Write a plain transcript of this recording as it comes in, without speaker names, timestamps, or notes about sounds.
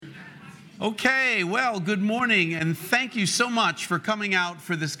Okay, well, good morning, and thank you so much for coming out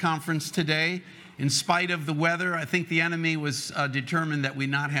for this conference today. In spite of the weather, I think the enemy was determined that we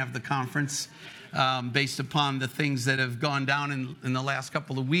not have the conference based upon the things that have gone down in the last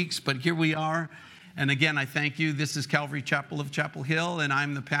couple of weeks, but here we are. And again, I thank you. This is Calvary Chapel of Chapel Hill, and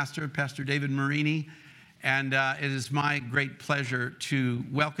I'm the pastor, Pastor David Marini, and it is my great pleasure to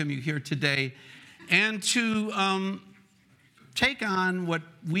welcome you here today and to take on what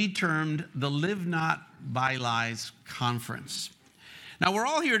we termed the Live Not by Lies Conference. Now, we're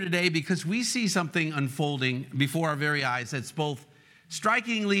all here today because we see something unfolding before our very eyes that's both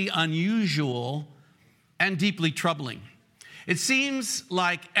strikingly unusual and deeply troubling. It seems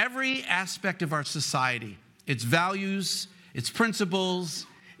like every aspect of our society, its values, its principles,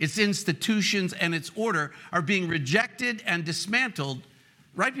 its institutions, and its order are being rejected and dismantled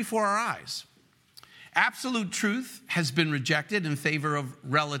right before our eyes. Absolute truth has been rejected in favor of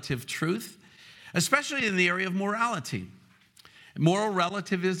relative truth, especially in the area of morality. Moral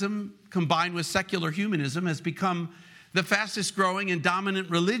relativism combined with secular humanism has become the fastest growing and dominant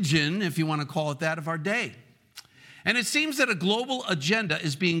religion, if you want to call it that, of our day. And it seems that a global agenda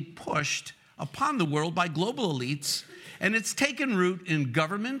is being pushed upon the world by global elites, and it's taken root in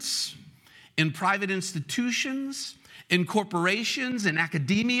governments, in private institutions, in corporations, in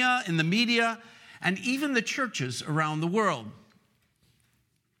academia, in the media, and even the churches around the world.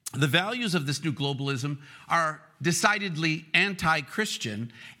 The values of this new globalism are decidedly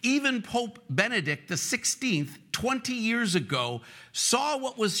anti-Christian. Even Pope Benedict XVI, 20 years ago, saw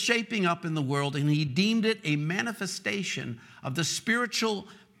what was shaping up in the world, and he deemed it a manifestation of the spiritual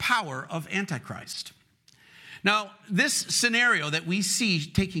power of Antichrist. Now, this scenario that we see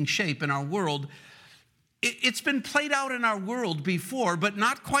taking shape in our world, it's been played out in our world before, but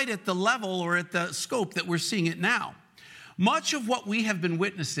not quite at the level or at the scope that we're seeing it now. Much of what we have been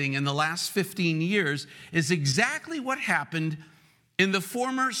witnessing in the last 15 years is exactly what happened in the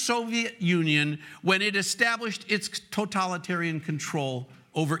former Soviet Union when it established its totalitarian control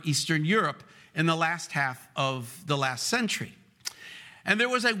over Eastern Europe in the last half of the last century. And there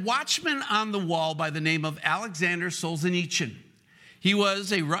was a watchman on the wall by the name of Alexander Solzhenitsyn. He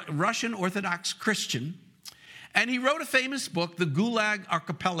was a Russian Orthodox Christian, and he wrote a famous book, The Gulag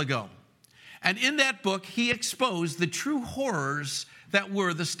Archipelago. And in that book, he exposed the true horrors that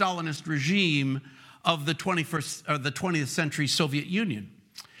were the Stalinist regime of the 20th century Soviet Union.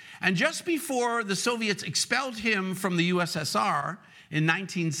 And just before the Soviets expelled him from the USSR in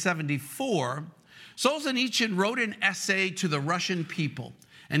 1974, Solzhenitsyn wrote an essay to the Russian people,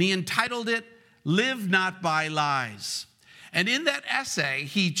 and he entitled it, Live Not by Lies. And in that essay,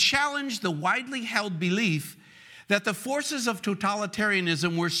 he challenged the widely held belief that the forces of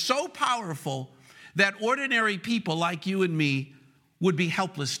totalitarianism were so powerful that ordinary people like you and me would be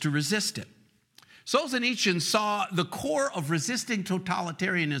helpless to resist it. Solzhenitsyn saw the core of resisting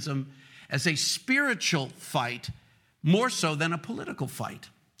totalitarianism as a spiritual fight more so than a political fight.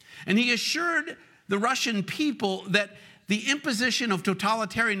 And he assured the Russian people that the imposition of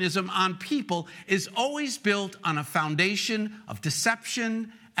totalitarianism on people is always built on a foundation of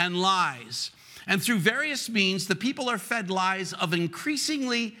deception and lies. And through various means, the people are fed lies of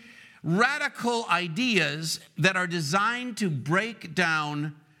increasingly radical ideas that are designed to break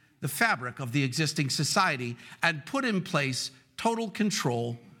down the fabric of the existing society and put in place total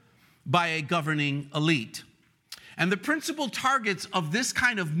control by a governing elite. And the principal targets of this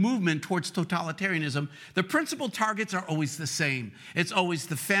kind of movement towards totalitarianism, the principal targets are always the same. It's always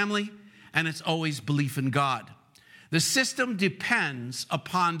the family, and it's always belief in God. The system depends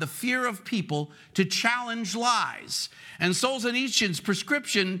upon the fear of people to challenge lies. And Solzhenitsyn's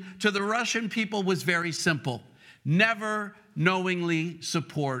prescription to the Russian people was very simple. Never knowingly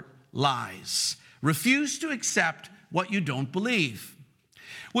support lies. Refuse to accept what you don't believe.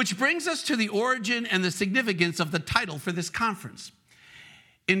 Which brings us to the origin and the significance of the title for this conference.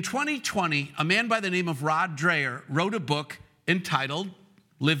 In 2020, a man by the name of Rod Dreher wrote a book entitled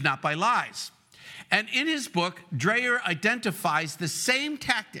Live Not by Lies. And in his book, Dreher identifies the same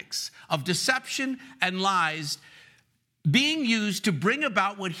tactics of deception and lies being used to bring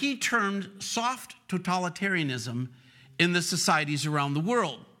about what he termed soft totalitarianism in the societies around the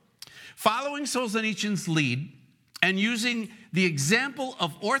world. Following Solzhenitsyn's lead and using the example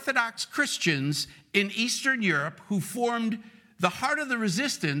of Orthodox Christians in Eastern Europe who formed the heart of the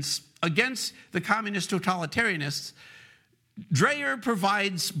resistance against the communist totalitarianists, Dreher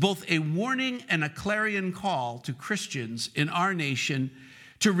provides both a warning and a clarion call to Christians in our nation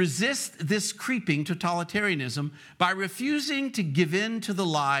to resist this creeping totalitarianism by refusing to give in to the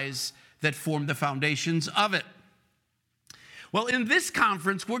lies that form the foundations of it. Well, in this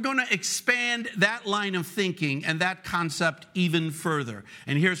conference, we're going to expand that line of thinking and that concept even further.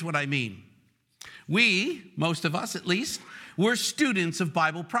 And here's what I mean. We, most of us at least, we're students of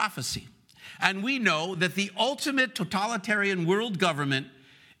Bible prophecy. And we know that the ultimate totalitarian world government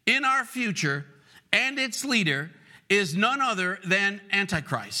in our future and its leader is none other than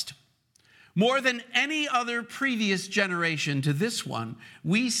Antichrist. More than any other previous generation to this one,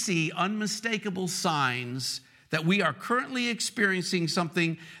 we see unmistakable signs that we are currently experiencing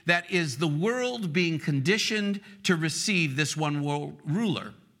something that is the world being conditioned to receive this one world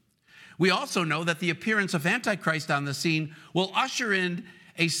ruler. We also know that the appearance of Antichrist on the scene will usher in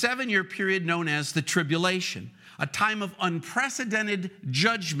a 7-year period known as the tribulation, a time of unprecedented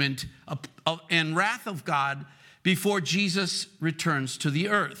judgment and wrath of God before Jesus returns to the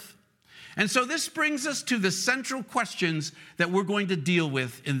earth. And so this brings us to the central questions that we're going to deal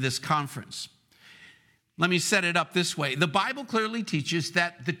with in this conference. Let me set it up this way. The Bible clearly teaches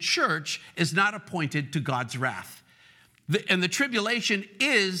that the church is not appointed to God's wrath. And the tribulation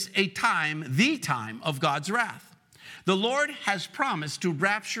is the time of God's wrath. The Lord has promised to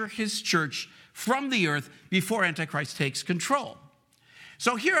rapture his church from the earth before Antichrist takes control.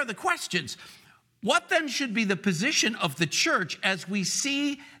 So here are the questions. What then should be the position of the church as we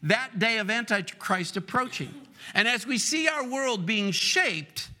see that day of Antichrist approaching? And as we see our world being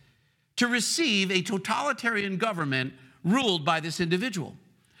shaped to receive a totalitarian government ruled by this individual?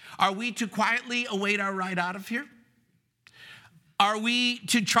 Are we to quietly await our ride out of here? Are we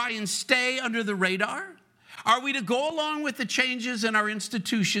to try and stay under the radar? Are we to go along with the changes in our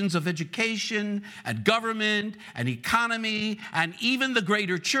institutions of education and government and economy and even the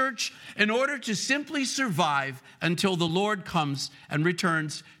greater church in order to simply survive until the Lord comes and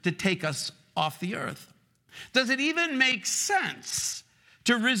returns to take us off the earth? Does it even make sense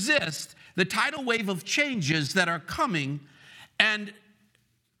to resist the tidal wave of changes that are coming and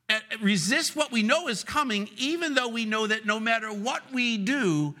resist what we know is coming, even though we know that no matter what we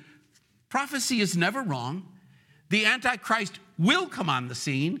do, prophecy is never wrong. The Antichrist will come on the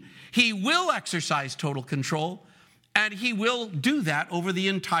scene. He will exercise total control, and he will do that over the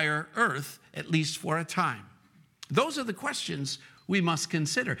entire earth, at least for a time. Those are the questions we must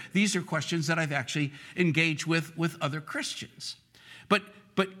consider. These are questions that I've actually engaged with other Christians. But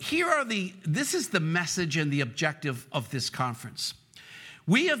this is the message and the objective of this conference.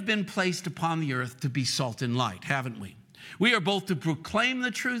 We have been placed upon the earth to be salt and light, haven't we? We are both to proclaim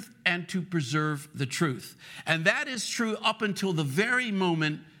the truth and to preserve the truth. And that is true up until the very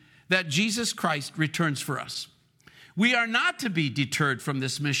moment that Jesus Christ returns for us. We are not to be deterred from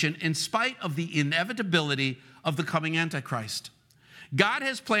this mission in spite of the inevitability of the coming Antichrist. God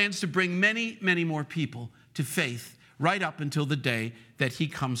has plans to bring many, many more people to faith right up until the day that he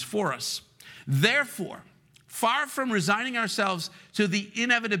comes for us. Therefore, far from resigning ourselves to the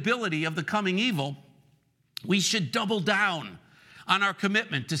inevitability of the coming evil, we should double down on our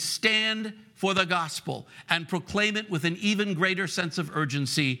commitment to stand for the gospel and proclaim it with an even greater sense of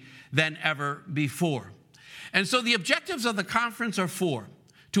urgency than ever before. And so the objectives of the conference are four: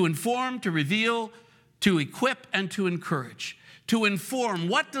 to inform, to reveal, to equip, and to encourage. To inform,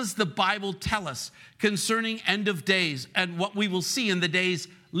 what does the Bible tell us concerning end of days and what we will see in the days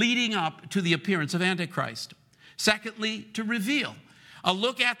leading up to the appearance of Antichrist? Secondly, to reveal, a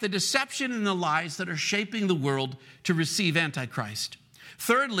look at the deception and the lies that are shaping the world to receive Antichrist.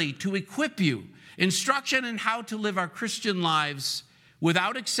 Thirdly, to equip you, instruction in how to live our Christian lives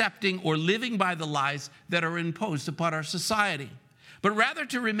without accepting or living by the lies that are imposed upon our society, but rather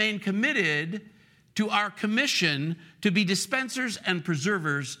to remain committed to our commission to be dispensers and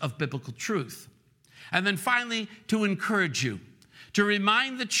preservers of biblical truth. And then finally, to encourage you, to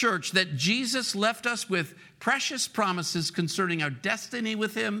remind the church that Jesus left us with precious promises concerning our destiny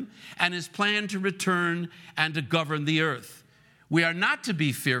with him and his plan to return and to govern the earth. We are not to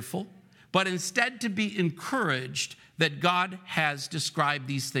be fearful, but instead to be encouraged that God has described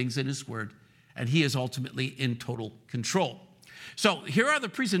these things in his word, and he is ultimately in total control. So here are the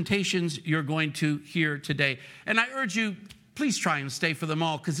presentations you're going to hear today. And I urge you, please try and stay for them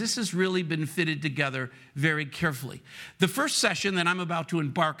all, because this has really been fitted together very carefully. The first session that I'm about to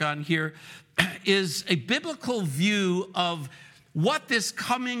embark on here is a biblical view of what this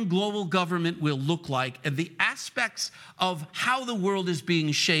coming global government will look like and the aspects of how the world is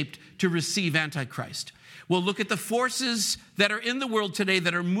being shaped to receive Antichrist. We'll look at the forces that are in the world today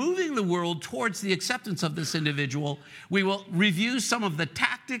that are moving the world towards the acceptance of this individual. We will review some of the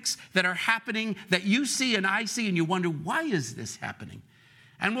tactics that are happening that you see and I see, and you wonder, why is this happening?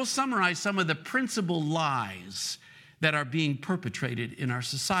 And we'll summarize some of the principal lies that are being perpetrated in our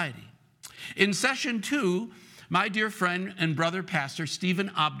society. In session 2, my dear friend and brother pastor, Stephen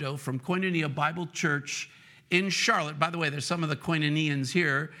Abdo from Koinonia Bible Church in Charlotte. By the way, there's some of the Koinonians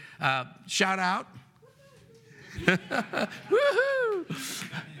here. Shout out. Woohoo!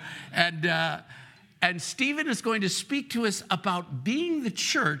 And Stephen is going to speak to us about being the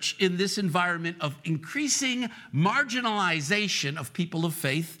church in this environment of increasing marginalization of people of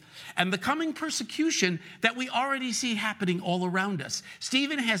faith and the coming persecution that we already see happening all around us.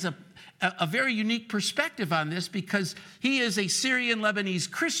 Stephen has a very unique perspective on this because he is a Syrian Lebanese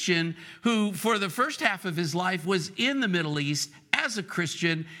Christian who, for the first half of his life, was in the Middle East as a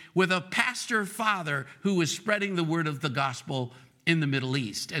Christian with a pastor father who was spreading the word of the gospel in the Middle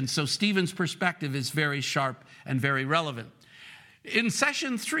East. And so Stephen's perspective is very sharp and very relevant. In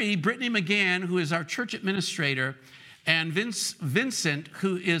session 3, Brittany McGann, who is our church administrator, and Vincent,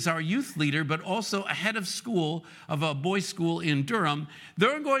 who is our youth leader, but also a head of school of a boys' school in Durham,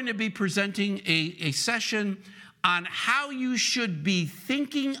 they're going to be presenting a session on how you should be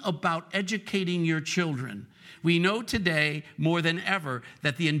thinking about educating your children. We know today more than ever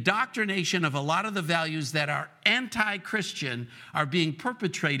that the indoctrination of a lot of the values that are anti-Christian are being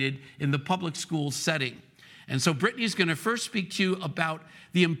perpetrated in the public school setting. And so Brittany's going to first speak to you about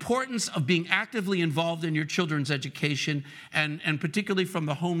the importance of being actively involved in your children's education, and particularly from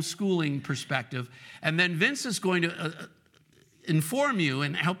the homeschooling perspective. And then Vince is going to inform you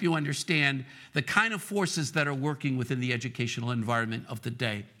and help you understand the kind of forces that are working within the educational environment of the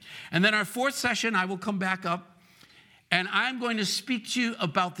day. And then our fourth session, I will come back up, and I'm going to speak to you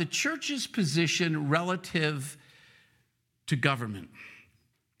about the church's position relative to government.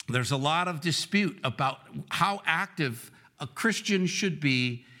 There's a lot of dispute about how active a Christian should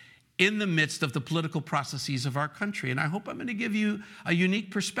be in the midst of the political processes of our country. And I hope I'm going to give you a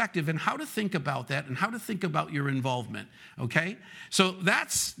unique perspective in how to think about that and how to think about your involvement, okay? So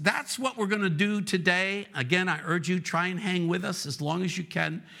that's what we're going to do today. Again, I urge you, try and hang with us as long as you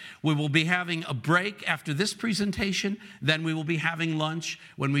can. We will be having a break after this presentation. Then we will be having lunch.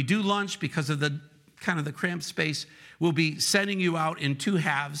 When we do lunch, because of the kind of the cramped space, we'll be sending you out in 2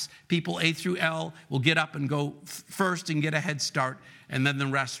 halves. People A through L will get up and go first and get a head start, and then the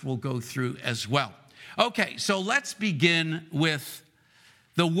rest will go through as well. Okay, so let's begin with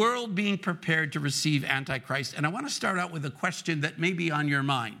the world being prepared to receive Antichrist. And I want to start out with a question that may be on your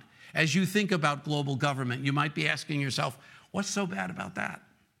mind. As you think about global government, you might be asking yourself, what's so bad about that?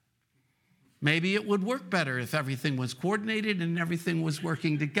 Maybe it would work better if everything was coordinated and everything was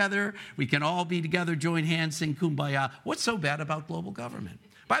working together. We can all be together, join hands, sing Kumbaya. What's so bad about global government?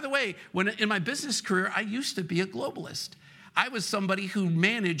 By the way, in my business career, I used to be a globalist. I was somebody who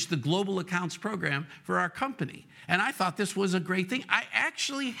managed the global accounts program for our company. And I thought this was a great thing. I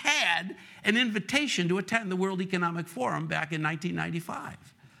actually had an invitation to attend the World Economic Forum back in 1995.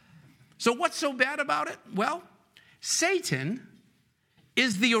 So what's so bad about it? Well, Satan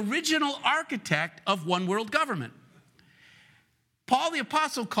is the original architect of one world government. Paul the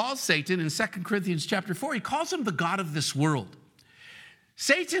Apostle calls Satan in 2 Corinthians chapter 4, he calls him the god of this world.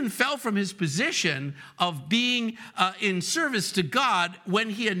 Satan fell from his position of being in service to God when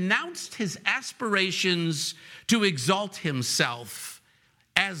he announced his aspirations to exalt himself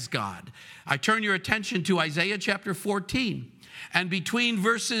as God. I turn your attention to Isaiah chapter 14, and between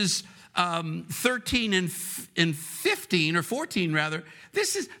verses 13 and 15, or 14 rather,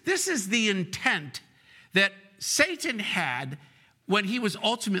 this is the intent that Satan had when he was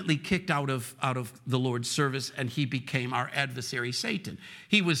ultimately kicked out of the Lord's service and he became our adversary, Satan.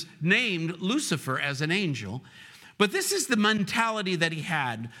 He was named Lucifer as an angel, but this is the mentality that he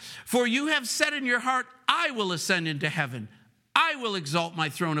had. For you have said in your heart, I will ascend into heaven. I will exalt my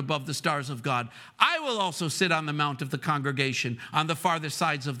throne above the stars of God. I will also sit on the mount of the congregation on the farthest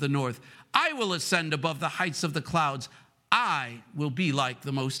sides of the north. I will ascend above the heights of the clouds. I will be like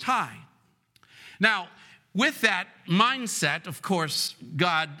the Most High. Now, with that mindset, of course,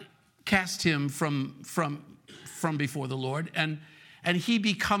 God cast him from before the Lord, and he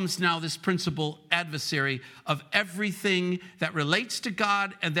becomes now this principal adversary of everything that relates to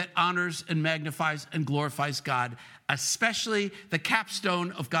God and that honors and magnifies and glorifies God, especially the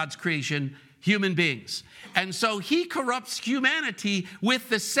capstone of God's creation, human beings. And so he corrupts humanity with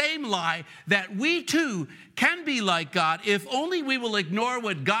the same lie that we too can be like God if only we will ignore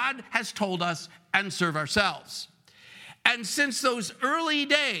what God has told us and serve ourselves. And since those early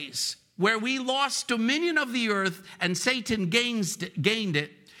days where we lost dominion of the earth and Satan gained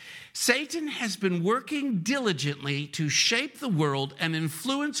it, Satan has been working diligently to shape the world and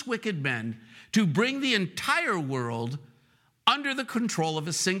influence wicked men to bring the entire world under the control of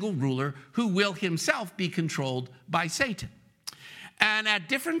a single ruler who will himself be controlled by Satan. And at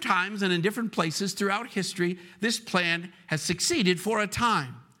different times and in different places throughout history, this plan has succeeded for a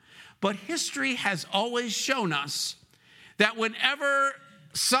time. But history has always shown us that whenever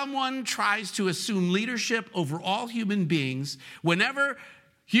someone tries to assume leadership over all human beings, whenever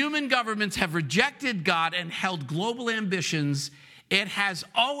human governments have rejected God and held global ambitions, it has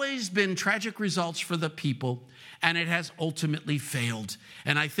always been tragic results for the people, and it has ultimately failed.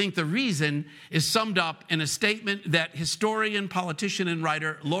 And I think the reason is summed up in a statement that historian, politician, and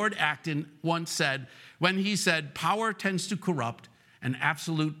writer Lord Acton once said when he said, "Power tends to corrupt, and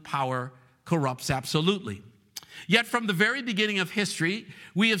absolute power corrupts absolutely." Yet from the very beginning of history,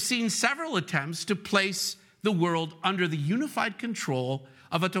 we have seen several attempts to place the world under the unified control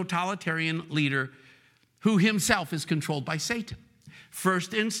of a totalitarian leader who himself is controlled by Satan.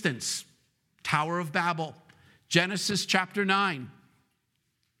 First instance, Tower of Babel, Genesis chapter 9.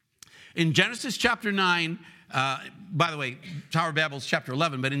 In Genesis chapter 9, by the way, Tower of Babel is chapter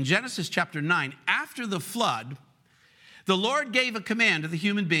 11, but in Genesis chapter 9, after the flood, the Lord gave a command to the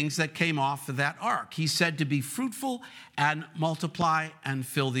human beings that came off of that ark. He said to be fruitful and multiply and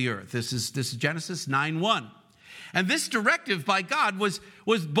fill the earth. This is Genesis 9:1. And this directive by God was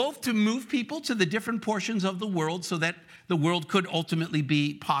both to move people to the different portions of the world so that the world could ultimately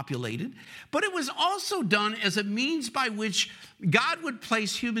be populated, but it was also done as a means by which God would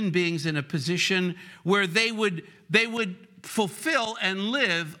place human beings in a position where they would fulfill and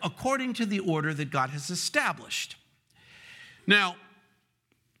live according to the order that God has established. Now,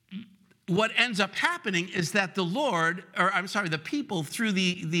 what ends up happening is that the people, through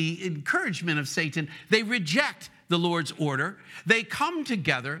the encouragement of Satan, they reject the Lord's order. They come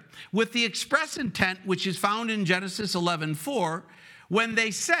together with the express intent, which is found in Genesis 11:4, when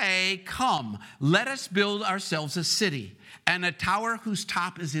they say, "Come, let us build ourselves a city and a tower whose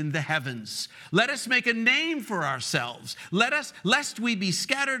top is in the heavens. Let us make a name for ourselves, lest we be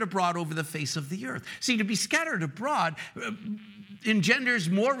scattered abroad over the face of the earth." See, to be scattered abroad engenders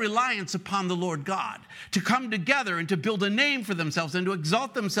more reliance upon the Lord God, to come together and to build a name for themselves and to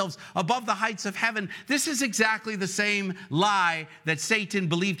exalt themselves above the heights of heaven. This is exactly the same lie that Satan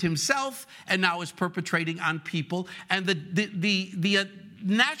believed himself and now is perpetrating on people. And the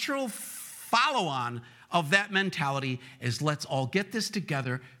natural follow-on of that mentality is, let's all get this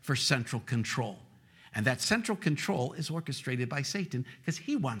together for central control. And that central control is orchestrated by Satan because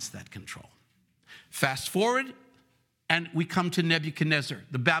he wants that control. Fast forward, and we come to Nebuchadnezzar,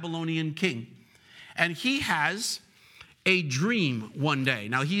 the Babylonian king. And he has a dream one day.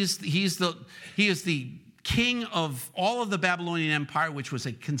 Now, he is the king of all of the Babylonian Empire, which was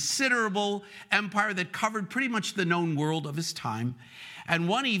a considerable empire that covered pretty much the known world of his time. And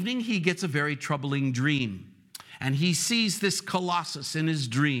one evening, he gets a very troubling dream. And he sees this colossus in his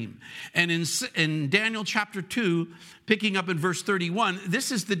dream. And in Daniel chapter 2, picking up in verse 31,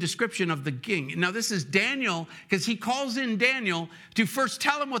 this is the description of the king. Now, this is Daniel, because he calls in Daniel to first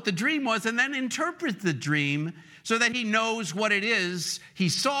tell him what the dream was and then interpret the dream so that he knows what it is he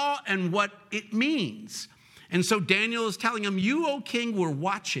saw and what it means. And so Daniel is telling him, "You, O king, were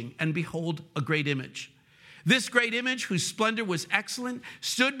watching, and behold, a great image. This great image, whose splendor was excellent,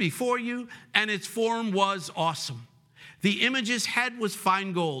 stood before you, and its form was awesome. The image's head was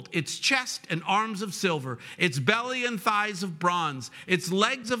fine gold, its chest and arms of silver, its belly and thighs of bronze, its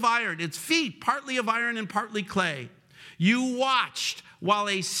legs of iron, its feet partly of iron and partly clay. You watched while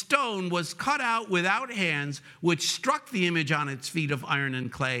a stone was cut out without hands, which struck the image on its feet of iron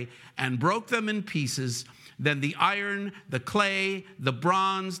and clay and broke them in pieces. Then the iron, the clay, the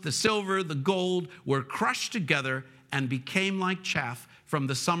bronze, the silver, the gold were crushed together and became like chaff from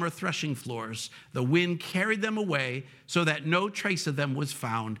the summer threshing floors. The wind carried them away so that no trace of them was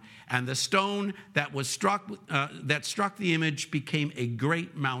found. And the stone that struck the image became a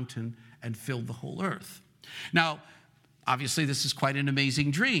great mountain and filled the whole earth." Now, obviously, this is quite an amazing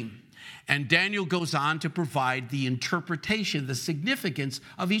dream. And Daniel goes on to provide the interpretation, the significance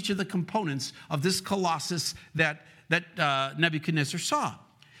of each of the components of this colossus that Nebuchadnezzar saw.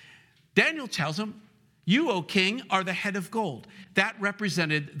 Daniel tells him, "You, O king, are the head of gold." That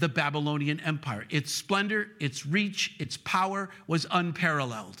represented the Babylonian Empire. Its splendor, its reach, its power was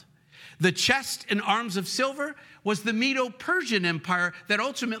unparalleled. The chest and arms of silver was the Medo-Persian Empire that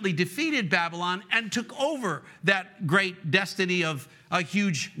ultimately defeated Babylon and took over that great destiny of a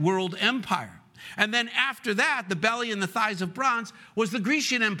huge world empire. And then after that, the belly and the thighs of bronze was the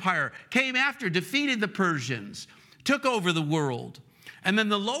Grecian Empire, came after, defeated the Persians, took over the world. And then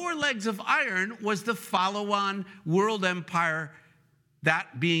the lower legs of iron was the follow-on world empire,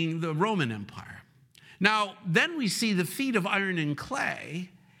 that being the Roman Empire. Now, then we see the feet of iron and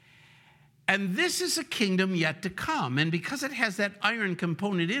clay. And this is a kingdom yet to come. And because it has that iron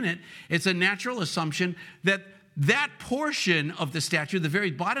component in it, it's a natural assumption that that portion of the statue, the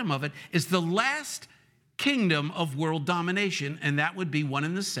very bottom of it, is the last kingdom of world domination. And that would be one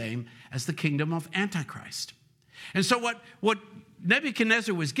and the same as the kingdom of Antichrist. And so what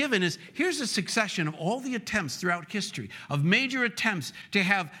Nebuchadnezzar was given is, here's a succession of all the attempts throughout history, of major attempts to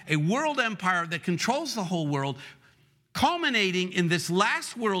have a world empire that controls the whole world, culminating in this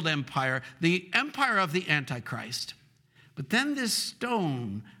last world empire, the empire of the Antichrist. But then this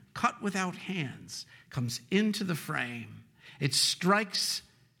stone, cut without hands, comes into the frame. It strikes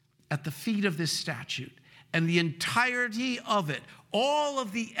at the feet of this statue, and the entirety of it, all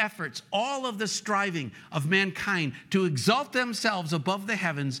of the efforts, all of the striving of mankind to exalt themselves above the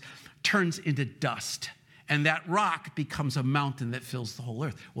heavens turns into dust. And that rock becomes a mountain that fills the whole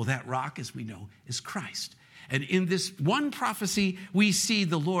earth. Well, that rock, as we know, is Christ. And in this one prophecy, we see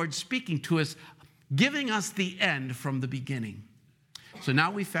the Lord speaking to us, giving us the end from the beginning. So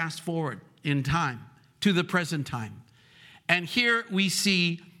now we fast forward in time to the present time. And here we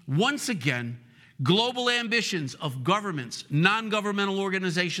see, once again, global ambitions of governments, non-governmental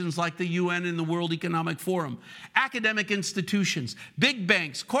organizations like the UN and the World Economic Forum, academic institutions, big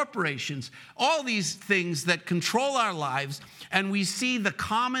banks, corporations, all these things that control our lives. And we see the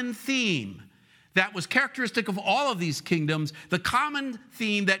common theme that was characteristic of all of these kingdoms, the common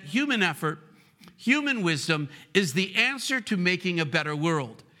theme that human effort, human wisdom is the answer to making a better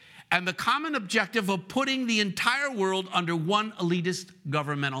world. And the common objective of putting the entire world under one elitist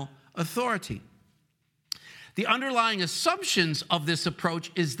governmental authority. The underlying assumptions of this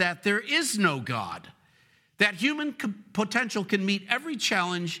approach is that there is no God, that human potential can meet every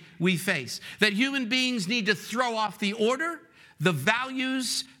challenge we face, that human beings need to throw off the order, the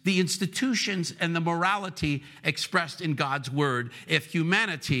values, the institutions, and the morality expressed in God's word if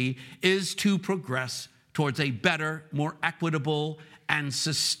humanity is to progress towards a better, more equitable, and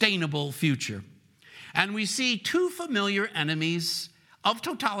sustainable future. And we see two familiar enemies of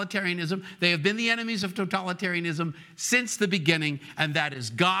totalitarianism. They have been the enemies of totalitarianism since the beginning, and that is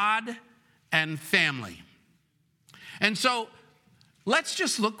God and family. And so let's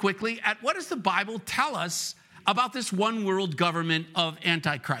just look quickly at what does the Bible tell us about this one world government of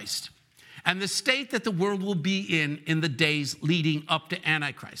Antichrist and the state that the world will be in the days leading up to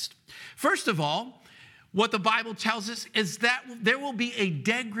Antichrist. First of all, what the Bible tells us is that there will be a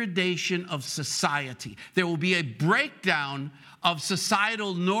degradation of society. There will be a breakdown of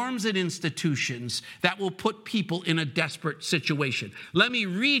societal norms and institutions that will put people in a desperate situation. Let me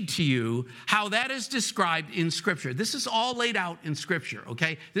read to you how that is described in Scripture. This is all laid out in Scripture,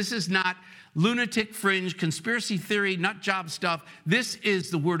 okay? This is not lunatic fringe, conspiracy theory, nut job stuff. This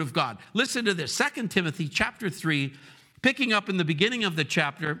is the Word of God. Listen to this. 2 Timothy chapter 3, picking up in the beginning of the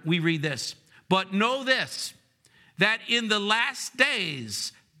chapter, we read this. But know this, that in the last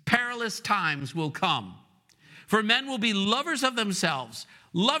days, perilous times will come. For men will be lovers of themselves,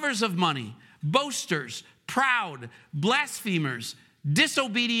 lovers of money, boasters, proud, blasphemers,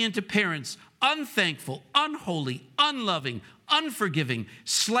 disobedient to parents, unthankful, unholy, unloving, unforgiving,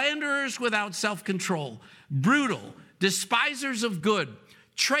 slanderers without self-control, brutal, despisers of good,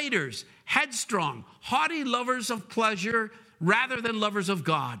 traitors, headstrong, haughty, lovers of pleasure rather than lovers of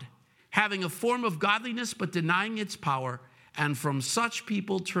God, having a form of godliness but denying its power, and from such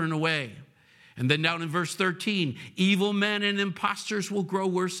people turn away. And then down in verse 13, evil men and impostors will grow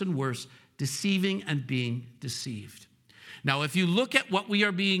worse and worse, deceiving and being deceived. Now, if you look at what we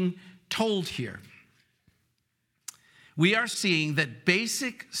are being told here, we are seeing that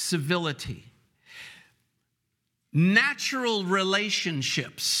basic civility, natural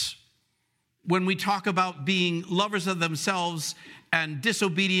relationships, when we talk about being lovers of themselves and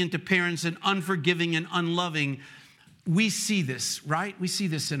disobedient to parents and unforgiving and unloving, we see this, right? We see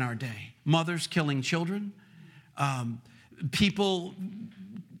this in our day. Mothers killing children, people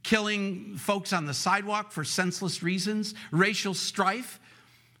killing folks on the sidewalk for senseless reasons, racial strife,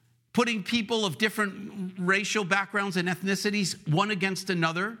 putting people of different racial backgrounds and ethnicities one against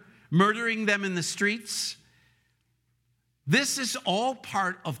another, murdering them in the streets. This is all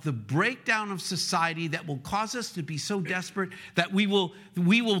part of the breakdown of society that will cause us to be so desperate that we will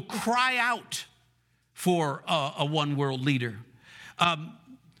cry out for a one world leader.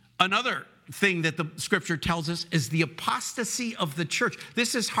 Another thing that the scripture tells us is the apostasy of the church.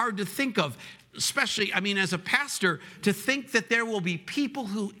 This is hard to think of, especially, as a pastor, to think that there will be people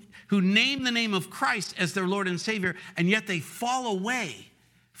who name the name of Christ as their Lord and Savior, and yet they fall away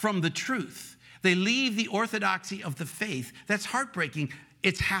from the truth. They leave the orthodoxy of the faith. That's heartbreaking.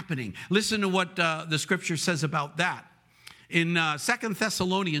 It's happening. Listen to what the scripture says about that. In 2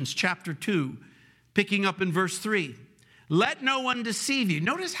 Thessalonians chapter 2, picking up in verse 3, let no one deceive you.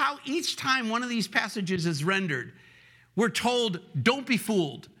 Notice how each time one of these passages is rendered, we're told, don't be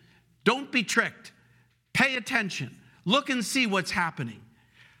fooled. Don't be tricked. Pay attention. Look and see what's happening.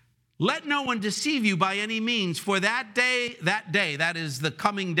 Let no one deceive you by any means, for that day, that is the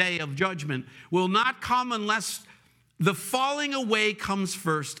coming day of judgment, will not come unless the falling away comes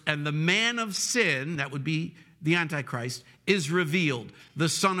first, and the man of sin, that would be the Antichrist, is revealed, the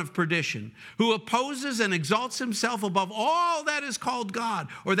son of perdition, who opposes and exalts himself above all that is called God,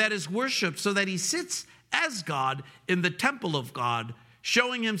 or that is worshipped, so that he sits as God in the temple of God,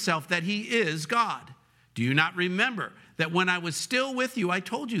 showing himself that he is God. Do you not remember that when I was still with you, I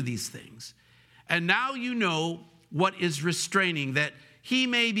told you these things? And now you know what is restraining, that he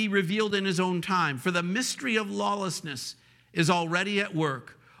may be revealed in his own time. For the mystery of lawlessness is already at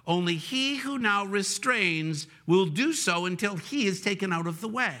work. Only he who now restrains will do so until he is taken out of the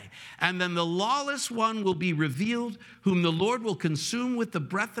way. And then the lawless one will be revealed, whom the Lord will consume with the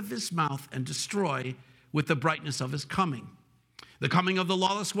breath of his mouth and destroy with the brightness of his coming. The coming of the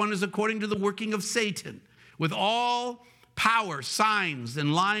lawless one is according to the working of Satan, with all power, signs,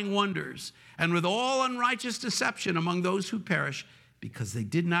 and lying wonders, and with all unrighteous deception among those who perish, because they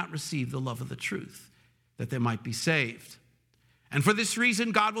did not receive the love of the truth, that they might be saved. And for this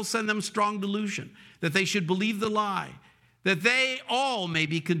reason, God will send them strong delusion, that they should believe the lie, that they all may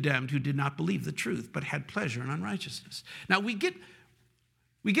be condemned who did not believe the truth, but had pleasure in unrighteousness. Now, we get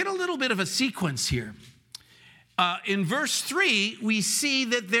a little bit of a sequence here. In verse 3, we see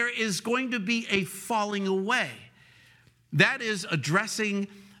that there is going to be a falling away. That is addressing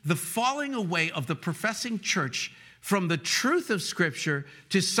the falling away of the professing church from the truth of Scripture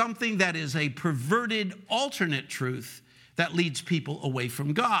to something that is a perverted alternate truth that leads people away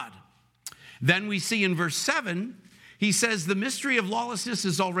from God. Then we see in verse 7, he says, the mystery of lawlessness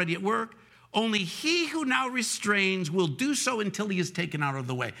is already at work. Only he who now restrains will do so until he is taken out of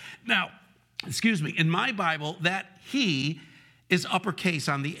the way. Now, in my Bible, that he is uppercase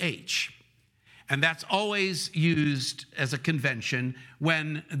on the H. And that's always used as a convention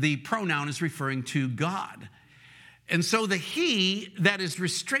when the pronoun is referring to God. And so the he that is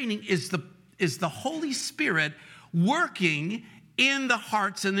restraining is the Holy Spirit working in the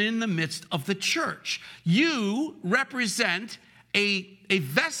hearts and in the midst of the church. You represent a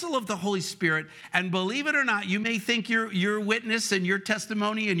vessel of the Holy Spirit, and believe it or not, you may think your witness and your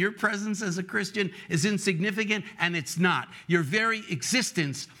testimony and your presence as a Christian is insignificant, and it's not. Your very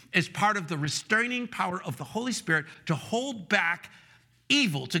existence is part of the restraining power of the Holy Spirit to hold back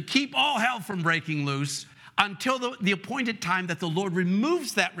evil, to keep all hell from breaking loose until the appointed time that the Lord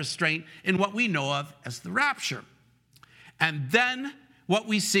removes that restraint in what we know of as the rapture. And then what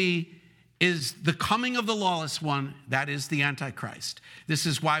we see is the coming of the lawless one, that is the Antichrist. This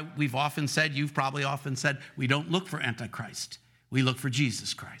is why we've often said, you've probably often said, we don't look for Antichrist. We look for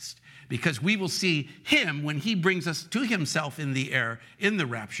Jesus Christ. Because we will see him when he brings us to himself in the air, in the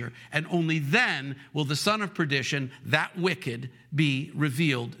rapture, and only then will the son of perdition, that wicked, be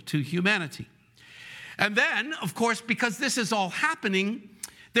revealed to humanity. And then, of course, because this is all happening,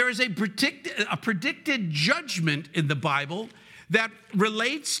 there is a predicted judgment in the Bible that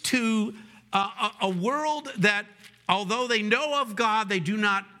relates to a world that, although they know of God, they do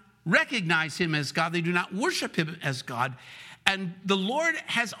not recognize him as God. They do not worship him as God. And the Lord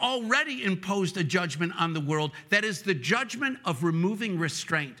has already imposed a judgment on the world that is the judgment of removing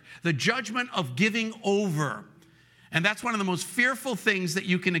restraint, the judgment of giving over. And that's one of the most fearful things that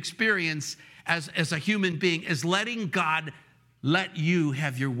you can experience as a human being, is letting God let you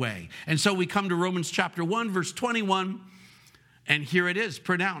have your way. And so we come to Romans chapter 1, verse 21, and here it is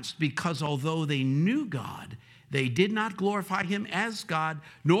pronounced, because although they knew God, they did not glorify him as God,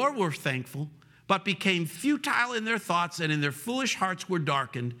 nor were thankful, but became futile in their thoughts, and in their foolish hearts were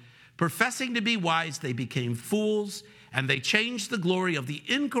darkened. Professing to be wise, they became fools, and they changed the glory of the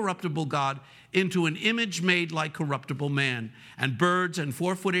incorruptible God into an image made like corruptible man, and birds and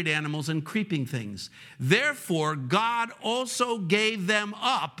four-footed animals and creeping things. Therefore, God also gave them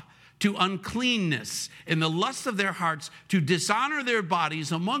up to uncleanness in the lust of their hearts, to dishonor their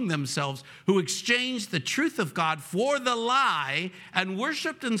bodies among themselves, who exchanged the truth of God for the lie, and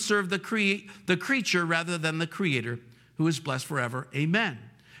worshiped and served the creature rather than the Creator, who is blessed forever. Amen.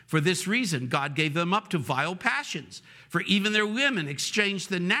 For this reason, God gave them up to vile passions. For even their women exchanged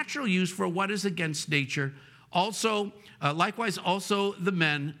the natural use for what is against nature. Likewise, also the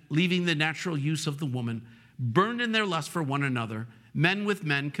men, leaving the natural use of the woman, burned in their lust for one another, men with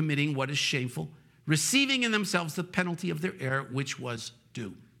men committing what is shameful, receiving in themselves the penalty of their error, which was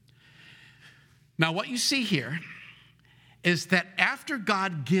due. Now, what you see here is that after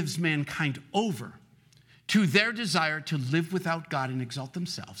God gives mankind over to their desire to live without God and exalt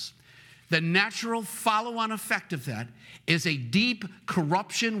themselves, the natural follow-on effect of that is a deep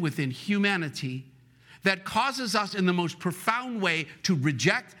corruption within humanity that causes us in the most profound way to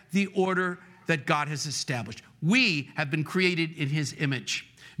reject the order that God has established. We have been created in his image.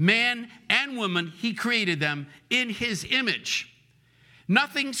 Man and woman, he created them in his image.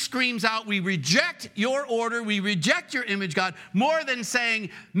 Nothing screams out, we reject your order, we reject your image, God, more than saying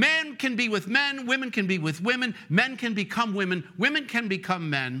men can be with men, women can be with women, men can become women, women can become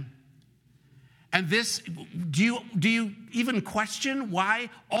men. And this, do you even question why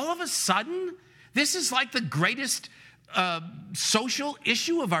all of a sudden this is like the greatest social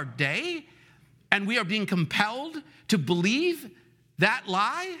issue of our day, and we are being compelled to believe that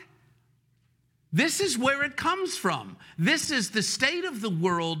lie? This is where it comes from. This is the state of the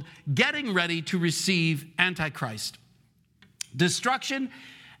world getting ready to receive Antichrist. Destruction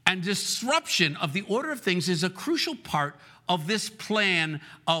and disruption of the order of things is a crucial part of this plan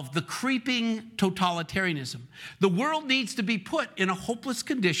of the creeping totalitarianism. The world needs to be put in a hopeless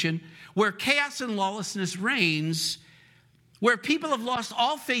condition where chaos and lawlessness reigns, where people have lost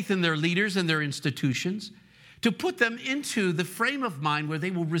all faith in their leaders and their institutions, to put them into the frame of mind where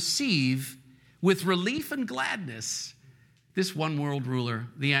they will receive with relief and gladness this one world ruler,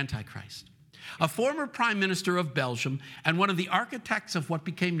 the Antichrist. A former prime minister of Belgium and one of the architects of what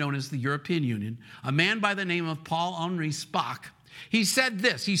became known as the European Union, a man by the name of Paul-Henri Spaak, he said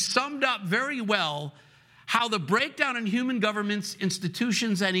this. He summed up very well how the breakdown in human governments,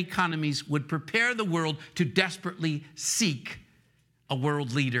 institutions, and economies would prepare the world to desperately seek a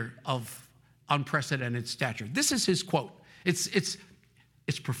world leader of unprecedented stature. This is his quote. It's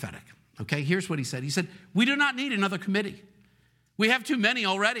prophetic. Okay, here's what he said. He said, "We do not need another committee. We have too many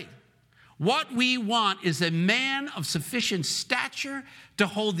already. What we want is a man of sufficient stature to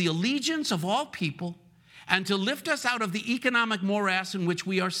hold the allegiance of all people and to lift us out of the economic morass in which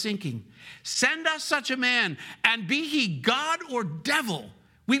we are sinking. Send us such a man, and be he God or devil,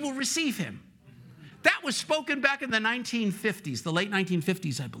 we will receive him." That was spoken back in the 1950s, the late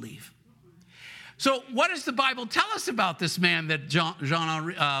 1950s, I believe. So what does the Bible tell us about this man that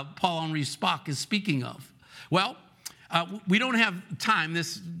Paul-Henri Spaak is speaking of? Well, we don't have time.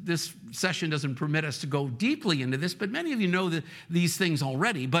 This session doesn't permit us to go deeply into this, but many of you know these things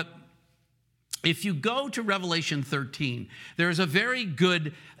already. But if you go to Revelation 13, there's a very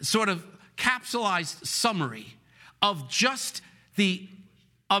good sort of capsulized summary of just the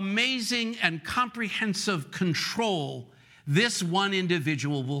amazing and comprehensive control this one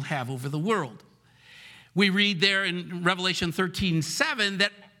individual will have over the world. We read there in Revelation 13:7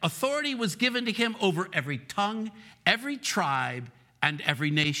 that authority was given to him over every tongue, every tribe, and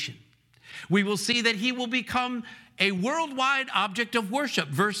every nation. We will see that he will become a worldwide object of worship.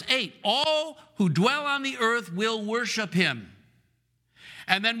 Verse 8, all who dwell on the earth will worship him.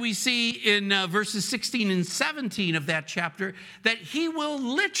 And then we see in verses 16 and 17 of that chapter that he will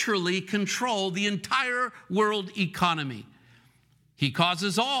literally control the entire world economy. He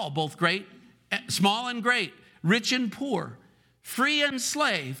causes all, both great, small and great, rich and poor, free and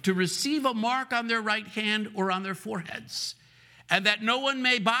slave, to receive a mark on their right hand or on their foreheads, and that no one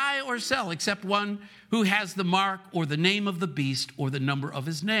may buy or sell except one who has the mark or the name of the beast or the number of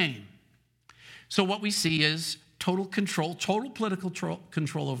his name. So what we see is total control, total political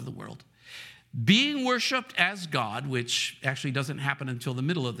control over the world, being worshiped as God, which actually doesn't happen until the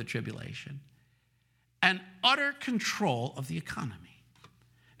middle of the tribulation, and utter control of the economy.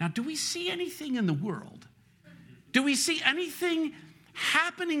 Now, do we see anything in the world? Do we see anything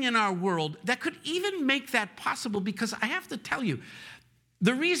happening in our world that could even make that possible? Because I have to tell you,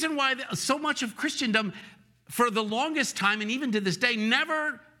 the reason why so much of Christendom for the longest time, and even to this day,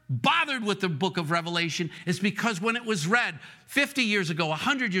 never bothered with the book of Revelation is because when it was read 50 years ago,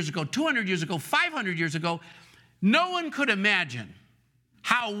 100 years ago, 200 years ago, 500 years ago, no one could imagine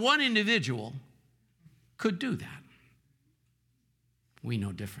how one individual could do that. We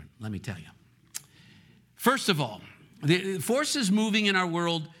know different, let me tell you. First of all, the forces moving in our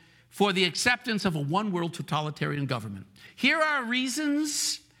world for the acceptance of a one-world totalitarian government. Here are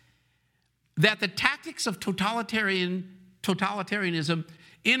reasons that the tactics of totalitarianism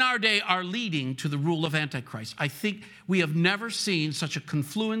in our day are leading to the rule of Antichrist. I think we have never seen such a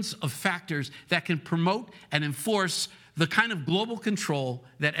confluence of factors that can promote and enforce the kind of global control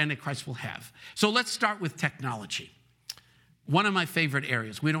that Antichrist will have. So let's start with technology. One of my favorite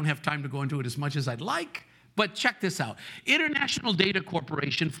areas. We don't have time to go into it as much as I'd like, But check this out. International Data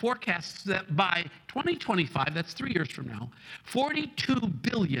Corporation forecasts that by 2025, that's 3 years from now, 42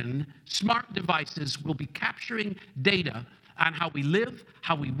 billion smart devices will be capturing data on how we live,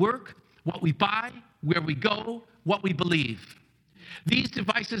 how we work, what we buy, where we go, what we believe. These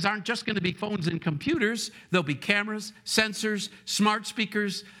devices aren't just going to be phones and computers. They'll be cameras, sensors, smart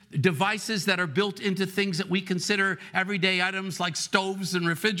speakers, devices that are built into things that we consider everyday items like stoves and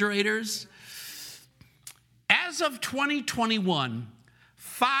refrigerators. As of 2021,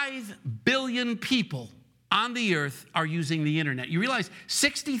 5 billion people on the earth are using the internet. You realize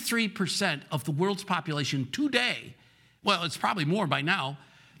 63% of the world's population today, well, it's probably more by now,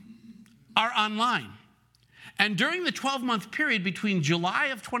 are online. And during the 12-month period between July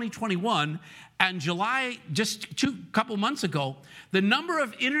of 2021 and July, just a couple months ago, the number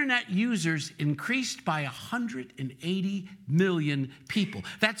of internet users increased by 180 million people.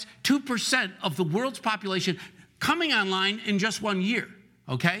 That's 2% of the world's population coming online in just 1 year,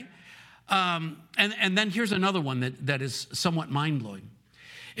 okay? And then here's another one that is somewhat mind-blowing.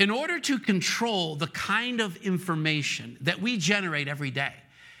 In order to control the kind of information that we generate every day,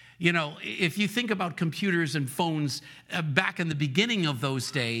 you know, if you think about computers and phones back in the beginning of those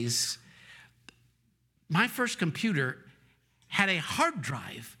days, my first computer had a hard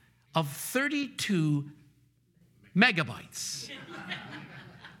drive of 32 megabytes.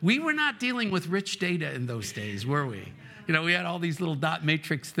 We were not dealing with rich data in those days, were we? You know, we had all these little dot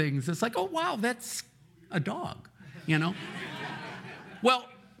matrix things. It's like, oh, wow, that's a dog, you know? Well,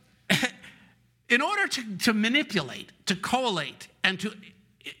 in order to manipulate, to collate, and to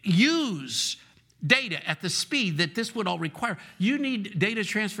use data at the speed that this would all require, you need data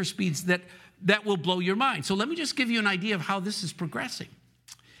transfer speeds that will blow your mind. So let me just give you an idea of how this is progressing.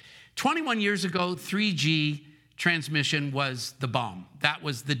 21 years ago, 3G transmission was the bomb. That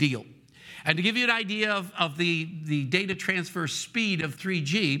was the deal. And to give you an idea of the data transfer speed of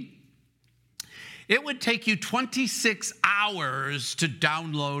 3G, it would take you 26 hours to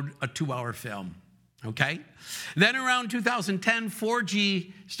download a 2-hour film, okay? Then around 2010,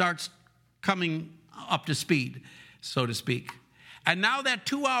 4G starts coming up to speed, so to speak. And now that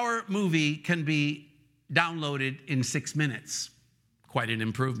 2-hour movie can be downloaded in 6 minutes. Quite an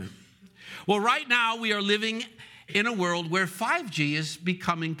improvement. Well, right now we are living in a world where 5G is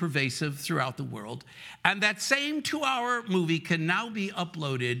becoming pervasive throughout the world. And that same 2-hour movie can now be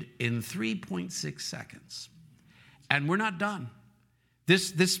uploaded in 3.6 seconds. And we're not done.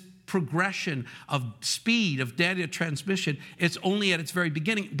 This progression of speed of data transmission, it's only at its very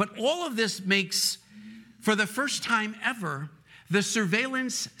beginning. But all of this makes, for the first time ever, the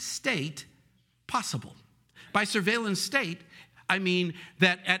surveillance state possible. By surveillance state, I mean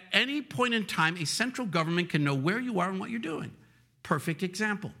that at any point in time, a central government can know where you are and what you're doing. Perfect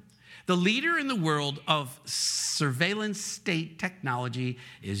example. The leader in the world of surveillance state technology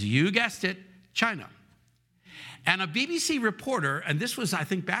is, you guessed it, China. And a BBC reporter, and this was, I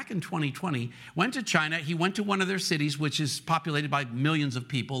think, back in 2020, went to China. He went to one of their cities, which is populated by millions of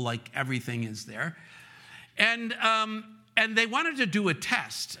people, like everything is there. And they wanted to do a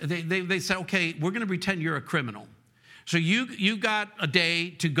test. They said, okay, we're going to pretend you're a criminal. So you got a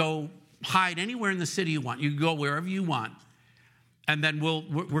day to go hide anywhere in the city you want. You can go wherever you want, and then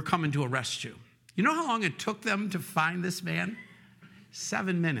we're coming to arrest you. You know how long it took them to find this man?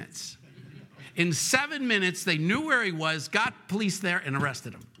 7 minutes. In 7 minutes, they knew where he was, got police there, and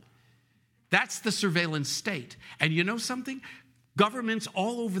arrested him. That's the surveillance state. And you know something? Governments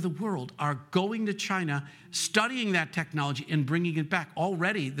all over the world are going to China, studying that technology and bringing it back.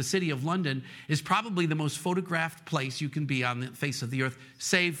 Already, the city of London is probably the most photographed place you can be on the face of the earth,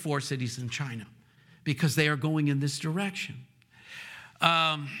 save 4 cities in China, because they are going in this direction.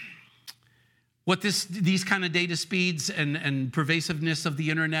 What these kind of data speeds and pervasiveness of the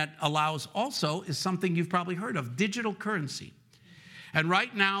internet allows also is something you've probably heard of, digital currency. And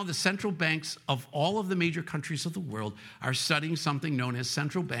right now, the central banks of all of the major countries of the world are studying something known as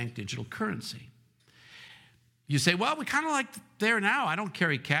central bank digital currency. You say, well, we kind of like there now. I don't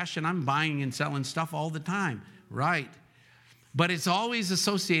carry cash, and I'm buying and selling stuff all the time. Right. But it's always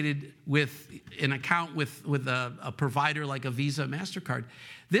associated with an account with a provider like a Visa, MasterCard.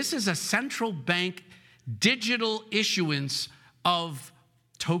 This is a central bank digital issuance of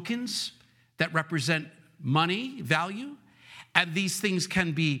tokens that represent money value. And these things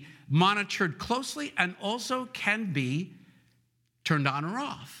can be monitored closely and also can be turned on or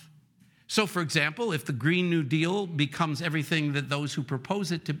off. So, for example, if the Green New Deal becomes everything that those who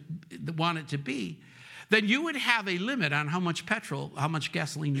propose it to want it to be, then you would have a limit on how much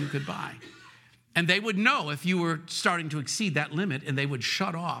gasoline you could buy. And they would know if you were starting to exceed that limit, and they would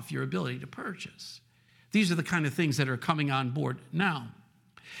shut off your ability to purchase. These are the kind of things that are coming on board now.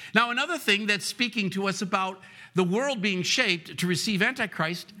 Now, another thing that's speaking to us about the world being shaped to receive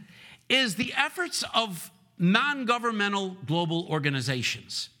Antichrist is the efforts of non-governmental global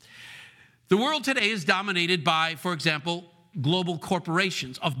organizations. The world today is dominated by, for example, global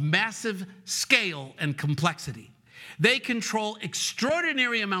corporations of massive scale and complexity. They control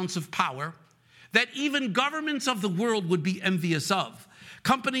extraordinary amounts of power that even governments of the world would be envious of.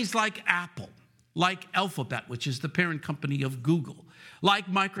 Companies like Apple, like Alphabet, which is the parent company of Google, like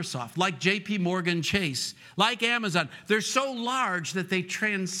Microsoft, like JP Morgan Chase, like Amazon, they're so large that they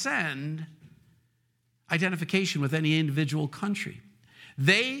transcend identification with any individual country.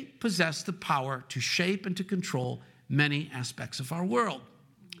 They possess the power to shape and to control many aspects of our world.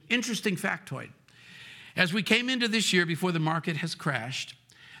 Interesting factoid. As we came into this year before the market has crashed,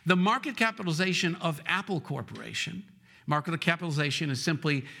 the market capitalization of Apple Corporation, market capitalization is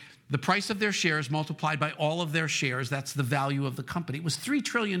simply the price of their shares multiplied by all of their shares. That's the value of the company. It was $3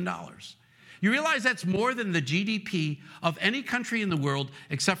 trillion. You realize that's more than the GDP of any country in the world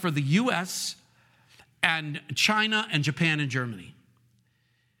except for the U.S. and China and Japan and Germany.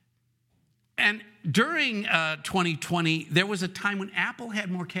 And during 2020, there was a time when Apple had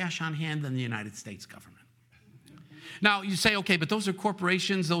more cash on hand than the United States government. Now, you say, okay, but those are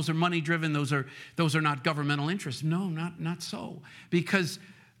corporations, those are money-driven, those are not governmental interests. No, not so. Because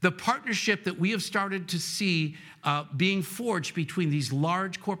the partnership that we have started to see being forged between these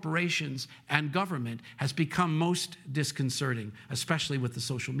large corporations and government has become most disconcerting, especially with the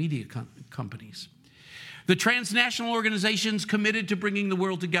social media companies. The transnational organizations committed to bringing the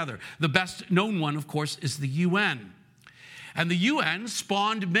world together. The best known one, of course, is the UN. And the UN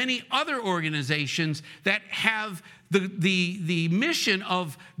spawned many other organizations that have the mission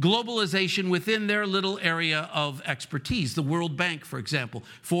of globalization within their little area of expertise. The World Bank, for example,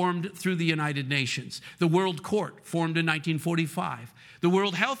 formed through the United Nations. The World Court, formed in 1945. The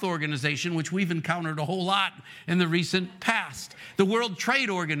World Health Organization, which we've encountered a whole lot in the recent past. The World Trade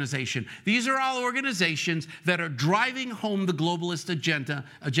Organization. These are all organizations that are driving home the globalist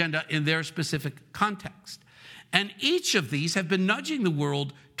agenda in their specific context. And each of these have been nudging the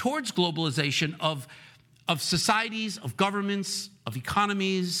world towards globalization of societies, of governments, of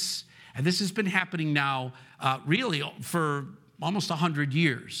economies. And this has been happening now really for almost 100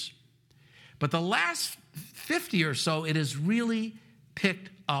 years. But the last 50 or so, it has really picked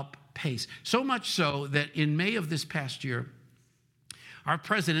up pace. So much so that in May of this past year, our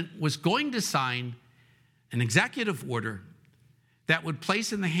president was going to sign an executive order that would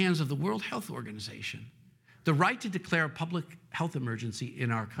place in the hands of the World Health Organization the right to declare a public health emergency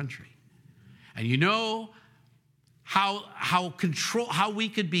in our country. And you know how we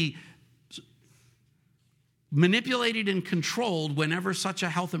could be manipulated and controlled whenever such a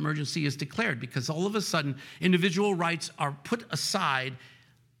health emergency is declared, because all of a sudden individual rights are put aside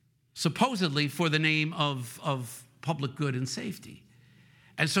supposedly for the name of public good and safety.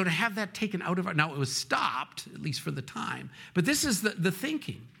 And so to have that taken out of our, now it was stopped, at least for the time, but this is the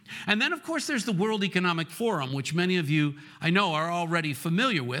thinking. And then, of course, there's the World Economic Forum, which many of you, I know, are already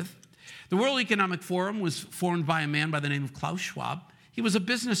familiar with. The World Economic Forum was formed by a man by the name of Klaus Schwab. He was a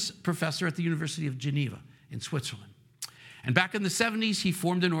business professor at the University of Geneva in Switzerland. And back in the 70s, he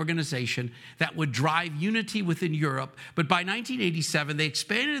formed an organization that would drive unity within Europe. But by 1987, they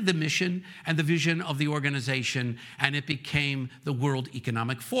expanded the mission and the vision of the organization, and it became the World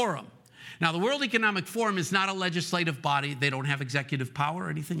Economic Forum. Now, the World Economic Forum is not a legislative body. They don't have executive power or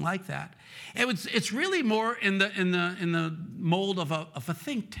anything like that. It's really more in the mold of a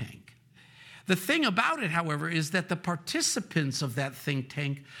think tank. The thing about it, however, is that the participants of that think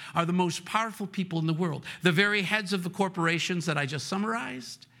tank are the most powerful people in the world. The very heads of the corporations that I just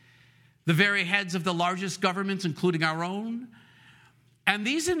summarized, the very heads of the largest governments, including our own. And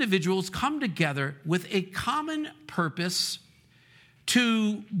these individuals come together with a common purpose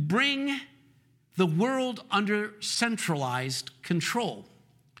to bring the world under centralized control.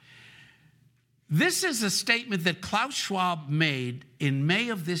 This is a statement that Klaus Schwab made in May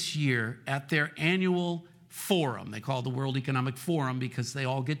of this year at their annual forum. They call it the World Economic Forum because they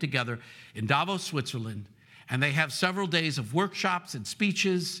all get together in Davos, Switzerland, and they have several days of workshops and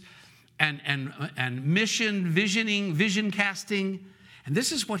speeches and mission, vision casting. And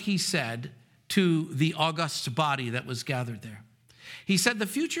this is what he said to the august body that was gathered there. He said, the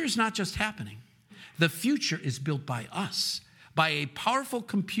future is not just happening. The future is built by us, by a powerful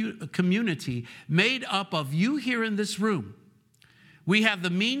community made up of you here in this room. We have the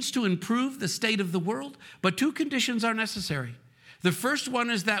means to improve the state of the world, but two conditions are necessary. The first one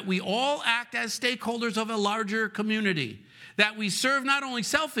is that we all act as stakeholders of a larger community, that we serve not only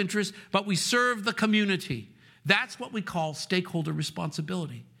self-interest, but we serve the community. That's what we call stakeholder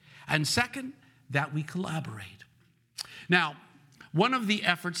responsibility. And second, that we collaborate. Now, one of the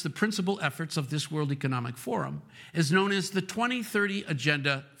efforts, the principal efforts of this World Economic Forum is known as the 2030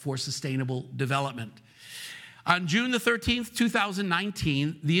 Agenda for Sustainable Development. On June the 13th,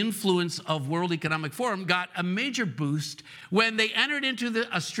 2019, the influence of World Economic Forum got a major boost when they entered into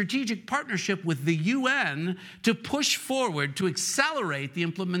a strategic partnership with the UN to push forward, to accelerate the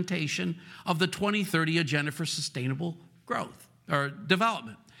implementation of the 2030 Agenda for Sustainable Growth or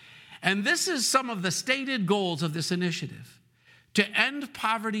Development. And this is some of the stated goals of this initiative: to end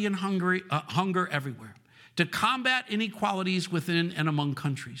poverty and hunger everywhere, to combat inequalities within and among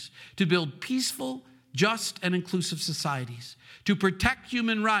countries, to build peaceful, just, and inclusive societies, to protect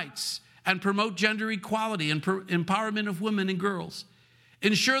human rights and promote gender equality and empowerment of women and girls,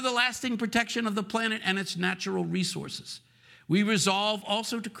 ensure the lasting protection of the planet and its natural resources. We resolve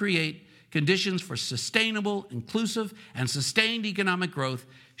also to create conditions for sustainable, inclusive, and sustained economic growth,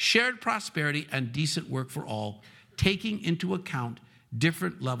 shared prosperity, and decent work for all, taking into account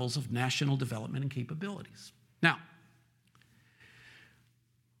different levels of national development and capabilities. Now,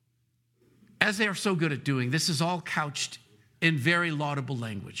 as they are so good at doing, this is all couched in very laudable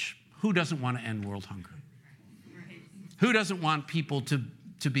language. Who doesn't want to end world hunger? Right. Who doesn't want people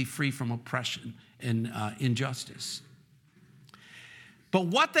to be free from oppression and injustice? But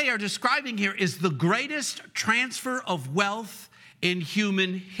what they are describing here is the greatest transfer of wealth in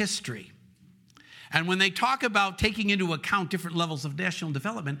human history. And when they talk about taking into account different levels of national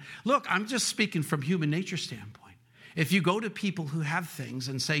development, look, I'm just speaking from human nature standpoint. If you go to people who have things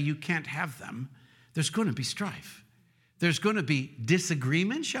and say you can't have them, there's going to be strife. There's going to be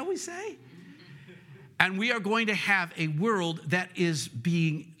disagreement, shall we say? And we are going to have a world that is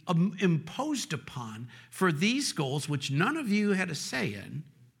being imposed upon for these goals, which none of you had a say in.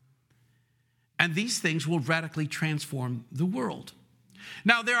 And these things will radically transform the world.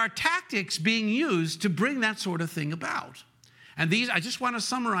 Now, there are tactics being used to bring that sort of thing about. And these, I just want to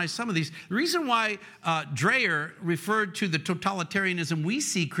summarize some of these. The reason why Dreyer referred to the totalitarianism we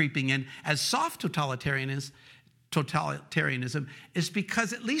see creeping in as soft totalitarianism is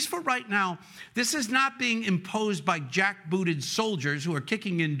because, at least for right now, this is not being imposed by jackbooted soldiers who are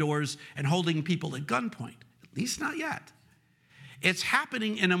kicking in doors and holding people at gunpoint. At least not yet. It's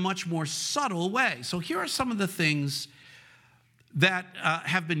happening in a much more subtle way. So here are some of the things that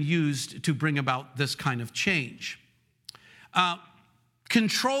have been used to bring about this kind of change.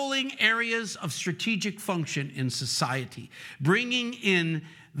 Controlling areas of strategic function in society, bringing in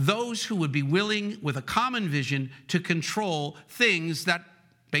those who would be willing, with a common vision, to control things that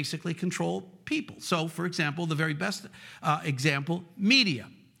basically control people. So, for example, the very best example, media.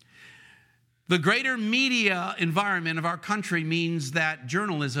 The greater media environment of our country means that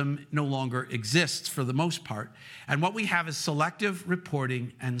journalism no longer exists for the most part. And what we have is selective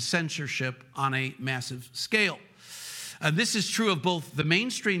reporting and censorship on a massive scale. This is true of both the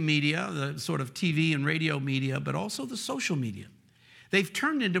mainstream media, the sort of TV and radio media, but also the social media. They've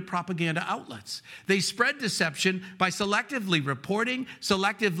turned into propaganda outlets. They spread deception by selectively reporting,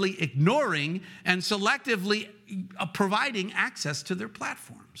 selectively ignoring, and selectively providing access to their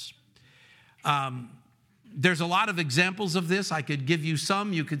platforms. There's a lot of examples of this. I could give you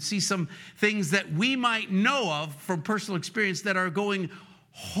some. You could see some things that we might know of from personal experience that are going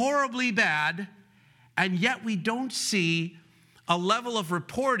horribly bad, and yet we don't see a level of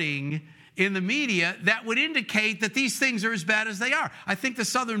reporting in the media that would indicate that these things are as bad as they are. I think the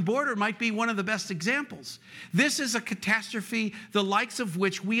southern border might be one of the best examples. This is a catastrophe, the likes of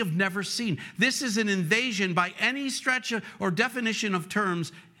which we have never seen. This is an invasion by any stretch or definition of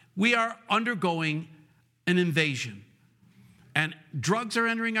terms. We are undergoing an invasion. And drugs are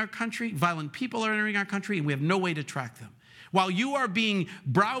entering our country, violent people are entering our country, and we have no way to track them. While you are being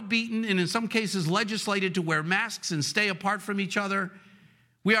browbeaten and in some cases legislated to wear masks and stay apart from each other,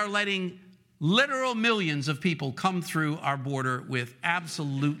 we are letting literal millions of people come through our border with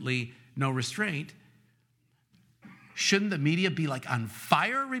absolutely no restraint. Shouldn't the media be like on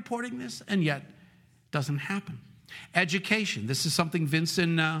fire reporting this? And yet, it doesn't happen. Education. This is something Vince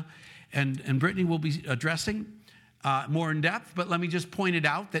and Brittany will be addressing more in depth, but let me just point it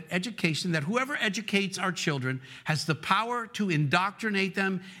out that education, that whoever educates our children has the power to indoctrinate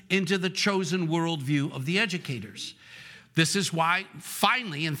them into the chosen worldview of the educators. This is why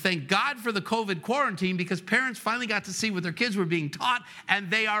finally, and thank God for the COVID quarantine, because parents finally got to see what their kids were being taught, and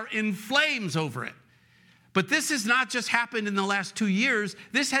they are in flames over it. But this has not just happened in the last 2 years.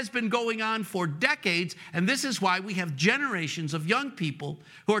 This has been going on for decades, and this is why we have generations of young people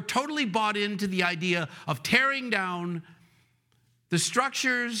who are totally bought into the idea of tearing down the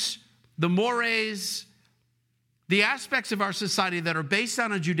structures, the mores, the aspects of our society that are based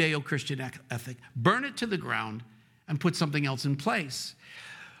on a Judeo-Christian ethic, burn it to the ground, and put something else in place.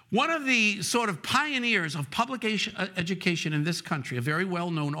 One of the sort of pioneers of public education in this country, a very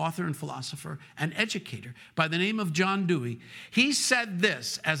well-known author and philosopher and educator by the name of John Dewey, he said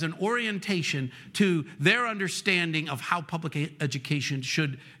this as an orientation to their understanding of how public education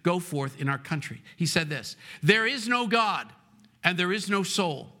should go forth in our country. He said this: "There is no God and there is no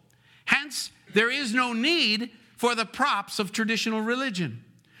soul. Hence, there is no need for the props of traditional religion.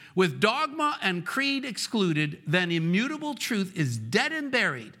 With dogma and creed excluded, then immutable truth is dead and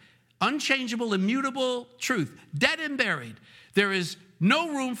buried. Unchangeable, immutable truth, dead and buried. There is no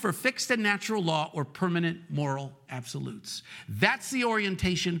room for fixed and natural law or permanent moral absolutes." That's the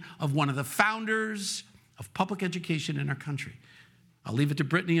orientation of one of the founders of public education in our country. I'll leave it to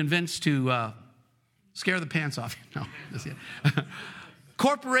Brittany and Vince to scare the pants off you. No.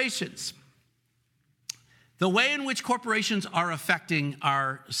 Corporations. The way in which corporations are affecting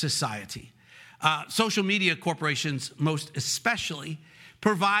our society. Social media corporations, most especially,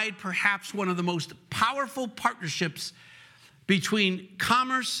 provide perhaps one of the most powerful partnerships between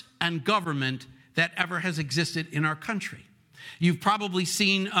commerce and government that ever has existed in our country. You've probably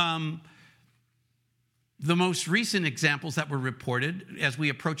seen the most recent examples that were reported as we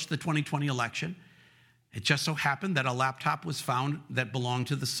approached the 2020 election. It just so happened that a laptop was found that belonged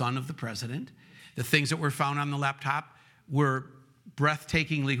to the son of the president. The things that were found on the laptop were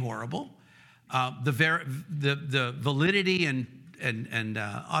breathtakingly horrible. The validity and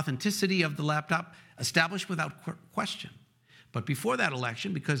authenticity of the laptop established without question. But before that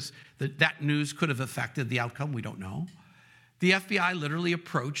election, because that news could have affected the outcome, we don't know, the FBI literally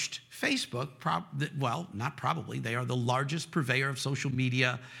approached Facebook. Not probably. They are the largest purveyor of social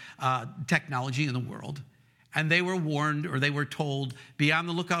media technology in the world. And they were warned, or they were told, be on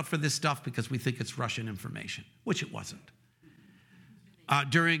the lookout for this stuff because we think it's Russian information, which it wasn't.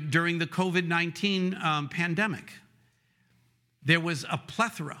 During the COVID-19 pandemic, there was a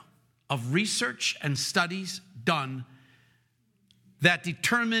plethora of research and studies done that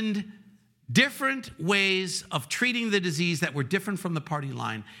determined different ways of treating the disease that were different from the party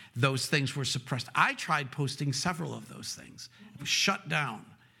line. Those things were suppressed. I tried posting several of those things. It was shut down,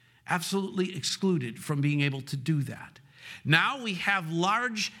 absolutely excluded from being able to do that. Now we have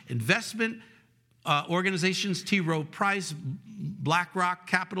large investment organizations, T. Rowe Price, BlackRock,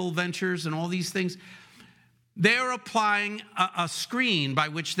 Capital Ventures, and all these things. They're applying a screen by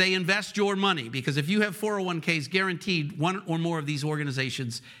which they invest your money, because if you have 401ks, guaranteed one or more of these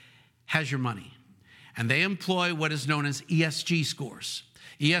organizations has your money. And they employ what is known as ESG scores.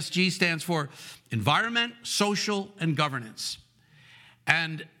 ESG stands for environment, social, and governance.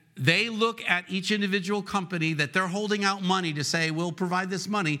 And they look at each individual company that they're holding out money to say, we'll provide this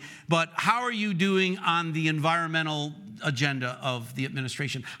money, but how are you doing on the environmental agenda of the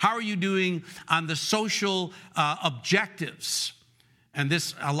administration? How are you doing on the social objectives? And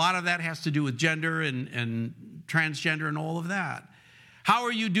a lot of that has to do with gender and transgender and all of that. How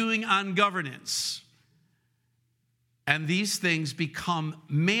are you doing on governance? And these things become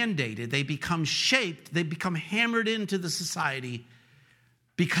mandated. They become shaped. They become hammered into the society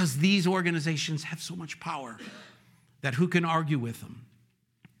because these organizations have so much power that who can argue with them?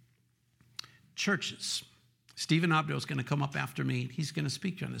 Churches. Stephen Abdo is going to come up after me. He's going to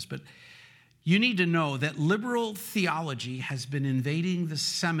speak to you on this. But you need to know that liberal theology has been invading the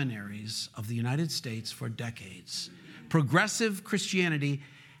seminaries of the United States for decades. Progressive Christianity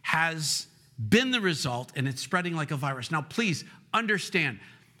has been the result, and it's spreading like a virus. Now, please understand,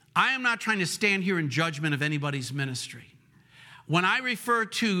 I am not trying to stand here in judgment of anybody's ministry. When I refer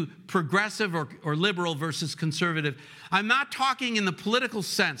to progressive or liberal versus conservative, I'm not talking in the political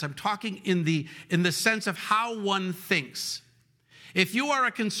sense. I'm talking in the sense of how one thinks. If you are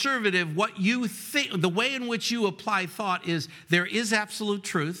a conservative, what you think, the way in which you apply thought is there is absolute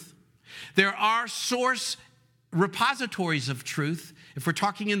truth. There are source repositories of truth. If we're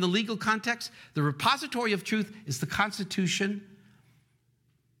talking in the legal context, the repository of truth is the Constitution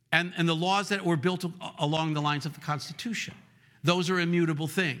and the laws that were built along the lines of the Constitution. Those are immutable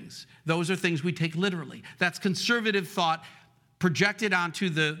things. Those are things we take literally. That's conservative thought projected onto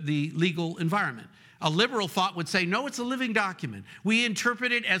the legal environment. A liberal thought would say, no, it's a living document. We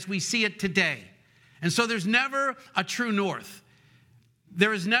interpret it as we see it today. And so there's never a true north.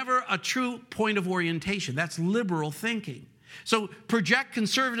 There is never a true point of orientation. That's liberal thinking. So project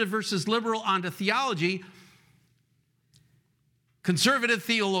conservative versus liberal onto theology, Conservative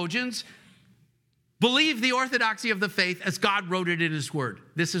theologians believe the orthodoxy of the faith as God wrote it in his word.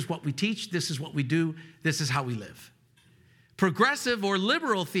 This is what we teach. This is what we do. This is how we live. Progressive or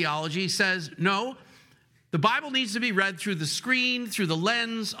liberal theology says, no, the Bible needs to be read through the screen, through the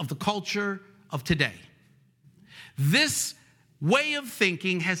lens of the culture of today. This way of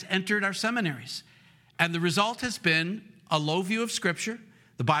thinking has entered our seminaries, and the result has been a low view of Scripture.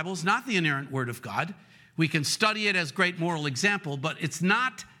 The Bible is not the inerrant word of God. We can study it as great moral example, but it's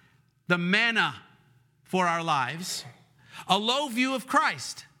not the manna for our lives. A low view of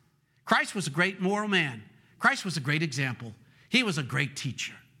Christ. Christ was a great moral man. Christ was a great example. He was a great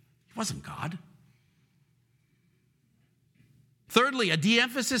teacher. He wasn't God. Thirdly, a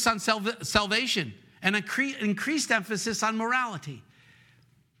de-emphasis on salvation and an increased emphasis on morality.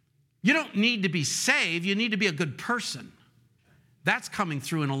 You don't need to be saved. You need to be a good person. That's coming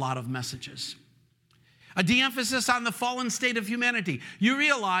through in a lot of messages. A de-emphasis on the fallen state of humanity. You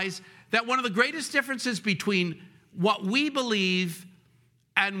realize that one of the greatest differences between what we believe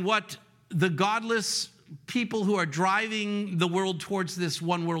and what the godless people who are driving the world towards this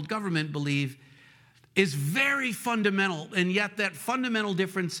one world government believe is very fundamental, and yet that fundamental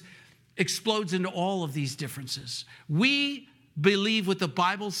difference explodes into all of these differences. We believe what the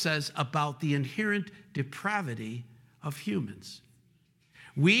Bible says about the inherent depravity of humans.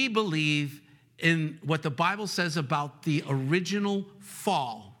 We believe in what the Bible says about the original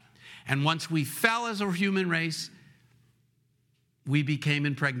fall. And once we fell as a human race, we became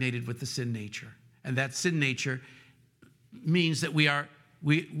impregnated with the sin nature. And that sin nature means that we are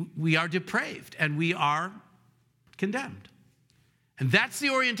depraved and we are condemned. And that's the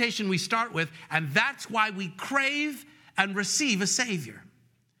orientation we start with, and that's why we crave and receive a Savior.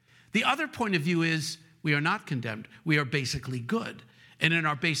 The other point of view is we are not condemned. We are basically good. And in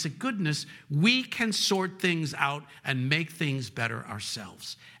our basic goodness, we can sort things out and make things better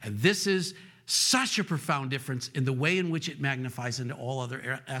ourselves. And this is such a profound difference in the way in which it magnifies into all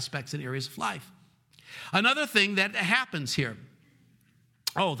other aspects and areas of life. Another thing that happens here,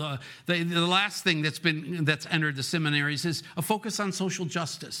 the last thing that's entered the seminaries is a focus on social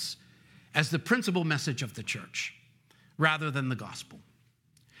justice as the principal message of the church, rather than the gospel.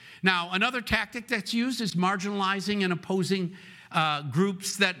 Now, another tactic that's used is marginalizing and opposing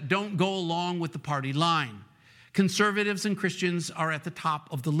groups that don't go along with the party line. Conservatives and Christians are at the top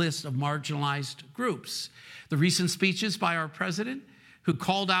of the list of marginalized groups. The recent speeches by our president, who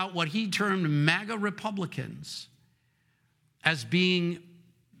called out what he termed MAGA Republicans as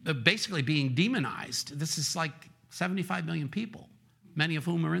basically being demonized. This is like 75 million people, many of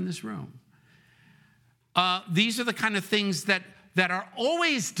whom are in this room. These are the kind of things that are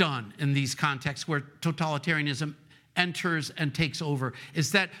always done in these contexts where totalitarianism enters and takes over,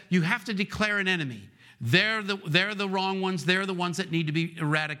 is that you have to declare an enemy. They're the wrong ones. They're the ones that need to be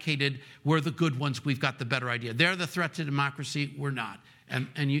eradicated. We're the good ones. We've got the better idea. They're the threat to democracy. We're not.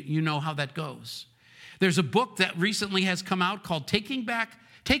 And you know how that goes. There's a book that recently has come out called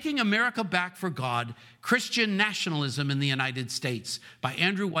Taking America Back for God, Christian Nationalism in the United States by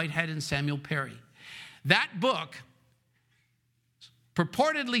Andrew Whitehead and Samuel Perry. That book,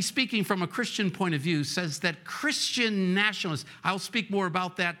 purportedly speaking from a Christian point of view, says that Christian nationalists, I'll speak more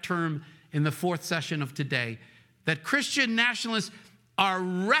about that term in the fourth session of today, that Christian nationalists are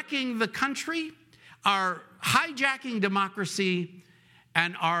wrecking the country, are hijacking democracy,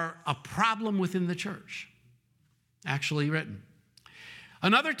 and are a problem within the church. Actually written.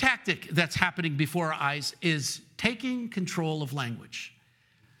 Another tactic that's happening before our eyes is taking control of language,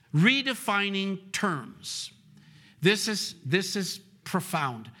 redefining terms. This is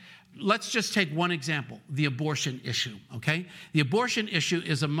profound. Let's just take one example, the abortion issue, okay? The abortion issue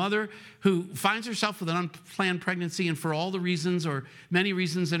is a mother who finds herself with an unplanned pregnancy, and for all the reasons or many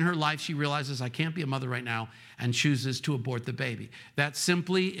reasons in her life, she realizes, I can't be a mother right now, and chooses to abort the baby. That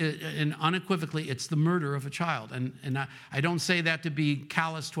simply and unequivocally, it's the murder of a child. And I don't say that to be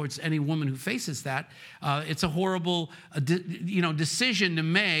callous towards any woman who faces that. It's a horrible decision to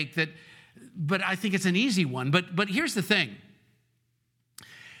make, but I think it's an easy one. But here's the thing.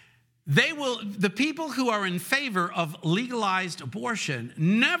 The people who are in favor of legalized abortion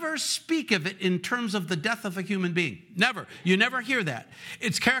never speak of it in terms of the death of a human being. Never. You never hear that.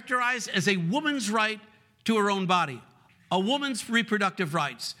 It's characterized as a woman's right to her own body, a woman's reproductive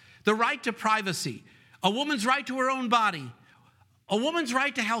rights, the right to privacy, a woman's right to her own body, a woman's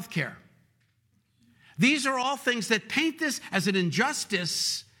right to health care. These are all things that paint this as an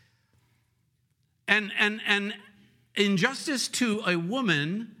injustice and injustice to a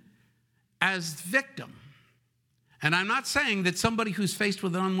woman as victim. And I'm not saying that somebody who's faced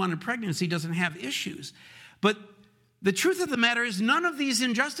with an unwanted pregnancy doesn't have issues, but the truth of the matter is none of these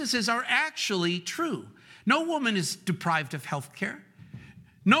injustices are actually true. No woman is deprived of health care.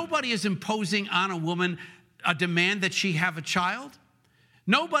 Nobody is imposing on a woman a demand that she have a child.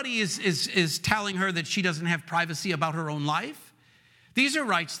 Nobody is telling her that she doesn't have privacy about her own life. These are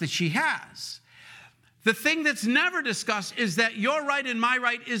rights that she has. The thing that's never discussed is that your right and my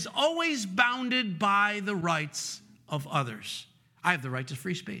right is always bounded by the rights of others. I have the right to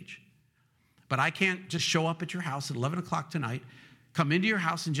free speech. But I can't just show up at your house at 11 o'clock tonight, come into your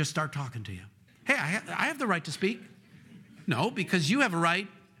house and just start talking to you. Hey, I have the right to speak. No, because you have a right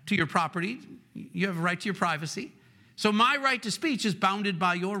to your property. You have a right to your privacy. So my right to speech is bounded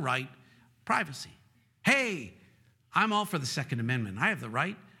by your right privacy. Hey, I'm all for the Second Amendment. I have the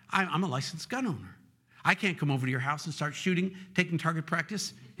right. I'm a licensed gun owner. I can't come over to your house and start shooting, taking target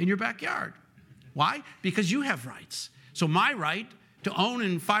practice in your backyard. Why? Because you have rights. So my right to own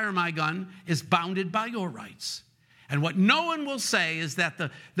and fire my gun is bounded by your rights. And what no one will say is that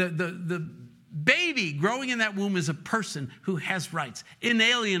the baby growing in that womb is a person who has rights,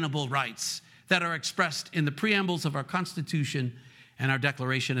 inalienable rights that are expressed in the preambles of our Constitution and our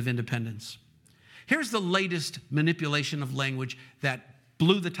Declaration of Independence. Here's the latest manipulation of language that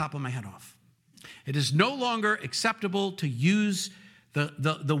blew the top of my head off. It is no longer acceptable to use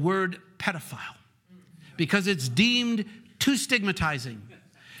the word pedophile because it's deemed too stigmatizing.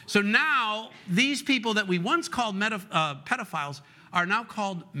 So now these people that we once called pedophiles are now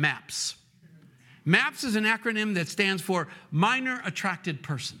called MAPS. MAPS is an acronym that stands for Minor Attracted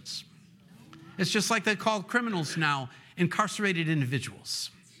Persons. It's just like they call criminals now incarcerated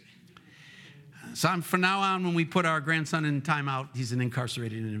individuals. So from now on, when we put our grandson in timeout, he's an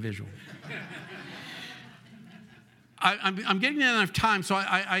incarcerated individual. I'm getting enough time, so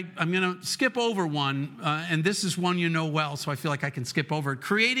I'm going to skip over one, and this is one you know well, so I feel like I can skip over it.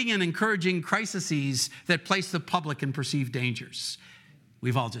 Creating and encouraging crises that place the public in perceived dangers.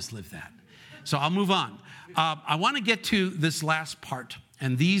 We've all just lived that. So I'll move on. I want to get to this last part,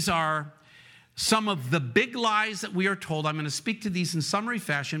 and these are some of the big lies that we are told. I'm going to speak to these in summary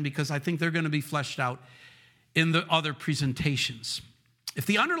fashion because I think they're going to be fleshed out in the other presentations. If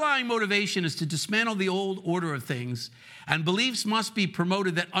the underlying motivation is to dismantle the old order of things and beliefs must be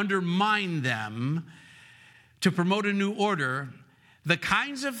promoted that undermine them to promote a new order, the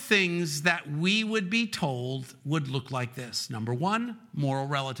kinds of things that we would be told would look like this. Number one, moral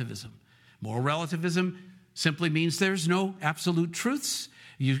relativism. Moral relativism simply means there's no absolute truths.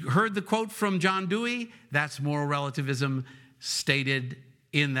 You heard the quote from John Dewey. That's moral relativism stated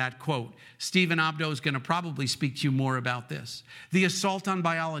in that quote. Stephen Abdo is going to probably speak to you more about this. The assault on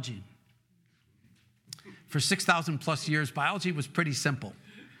biology. For 6,000 plus years, biology was pretty simple.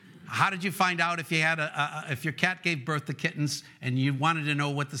 How did you find out if you had if your cat gave birth to kittens and you wanted to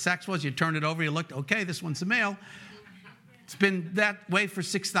know what the sex was? You turned it over, you looked, okay, this one's a male. It's been that way for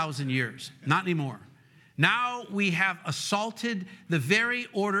 6,000 years. Not anymore. Now we have assaulted the very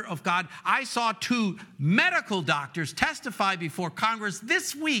order of God. I saw 2 medical doctors testify before Congress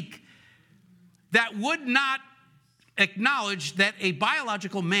this week that would not acknowledge that a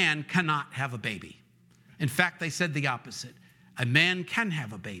biological man cannot have a baby. In fact, they said the opposite. A man can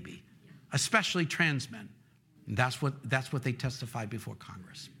have a baby, especially trans men. And that's what they testified before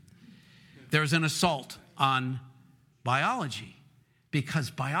Congress. There's an assault on biology because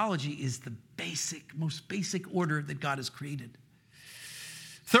biology is the most basic order that God has created.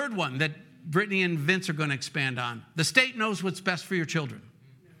 Third one that Brittany and Vince are going to expand on. The state knows what's best for your children.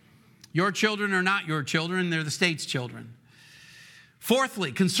 Your children are not your children. They're the state's children.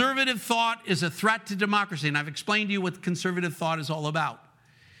 Fourthly, conservative thought is a threat to democracy. And I've explained to you what conservative thought is all about.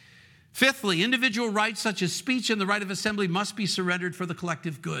 Fifthly, individual rights such as speech and the right of assembly must be surrendered for the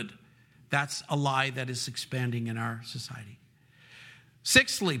collective good. That's a lie that is expanding in our society.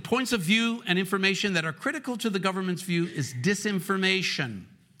 Sixthly, points of view and information that are critical to the government's view is disinformation.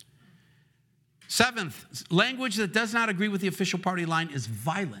 Seventh, language that does not agree with the official party line is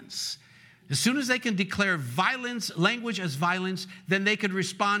violence. As soon as they can declare language as violence, then they could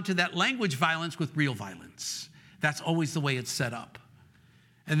respond to that language violence with real violence. That's always the way it's set up.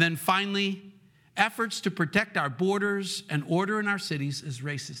 And then finally, efforts to protect our borders and order in our cities is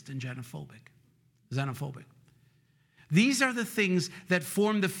racist and xenophobic. These are the things that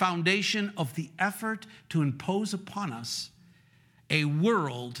form the foundation of the effort to impose upon us a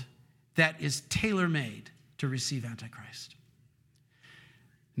world that is tailor-made to receive Antichrist.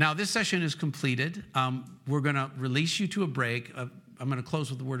 Now, this session is completed. We're going to release you to a break. I'm going to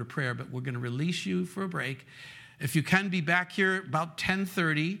close with a word of prayer, but we're going to release you for a break. If you can be back here about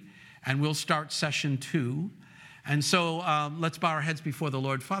 10:30, and we'll start session 2. And so let's bow our heads before the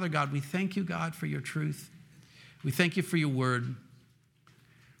Lord. Father God, we thank you, God, for your truth. We thank you for your word.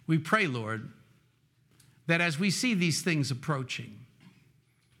 We pray, Lord, that as we see these things approaching,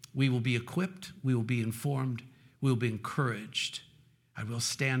 we will be equipped, we will be informed, we will be encouraged, and we'll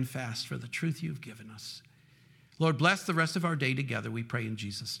stand fast for the truth you've given us. Lord, bless the rest of our day together, we pray in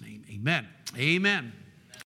Jesus' name. Amen. Amen.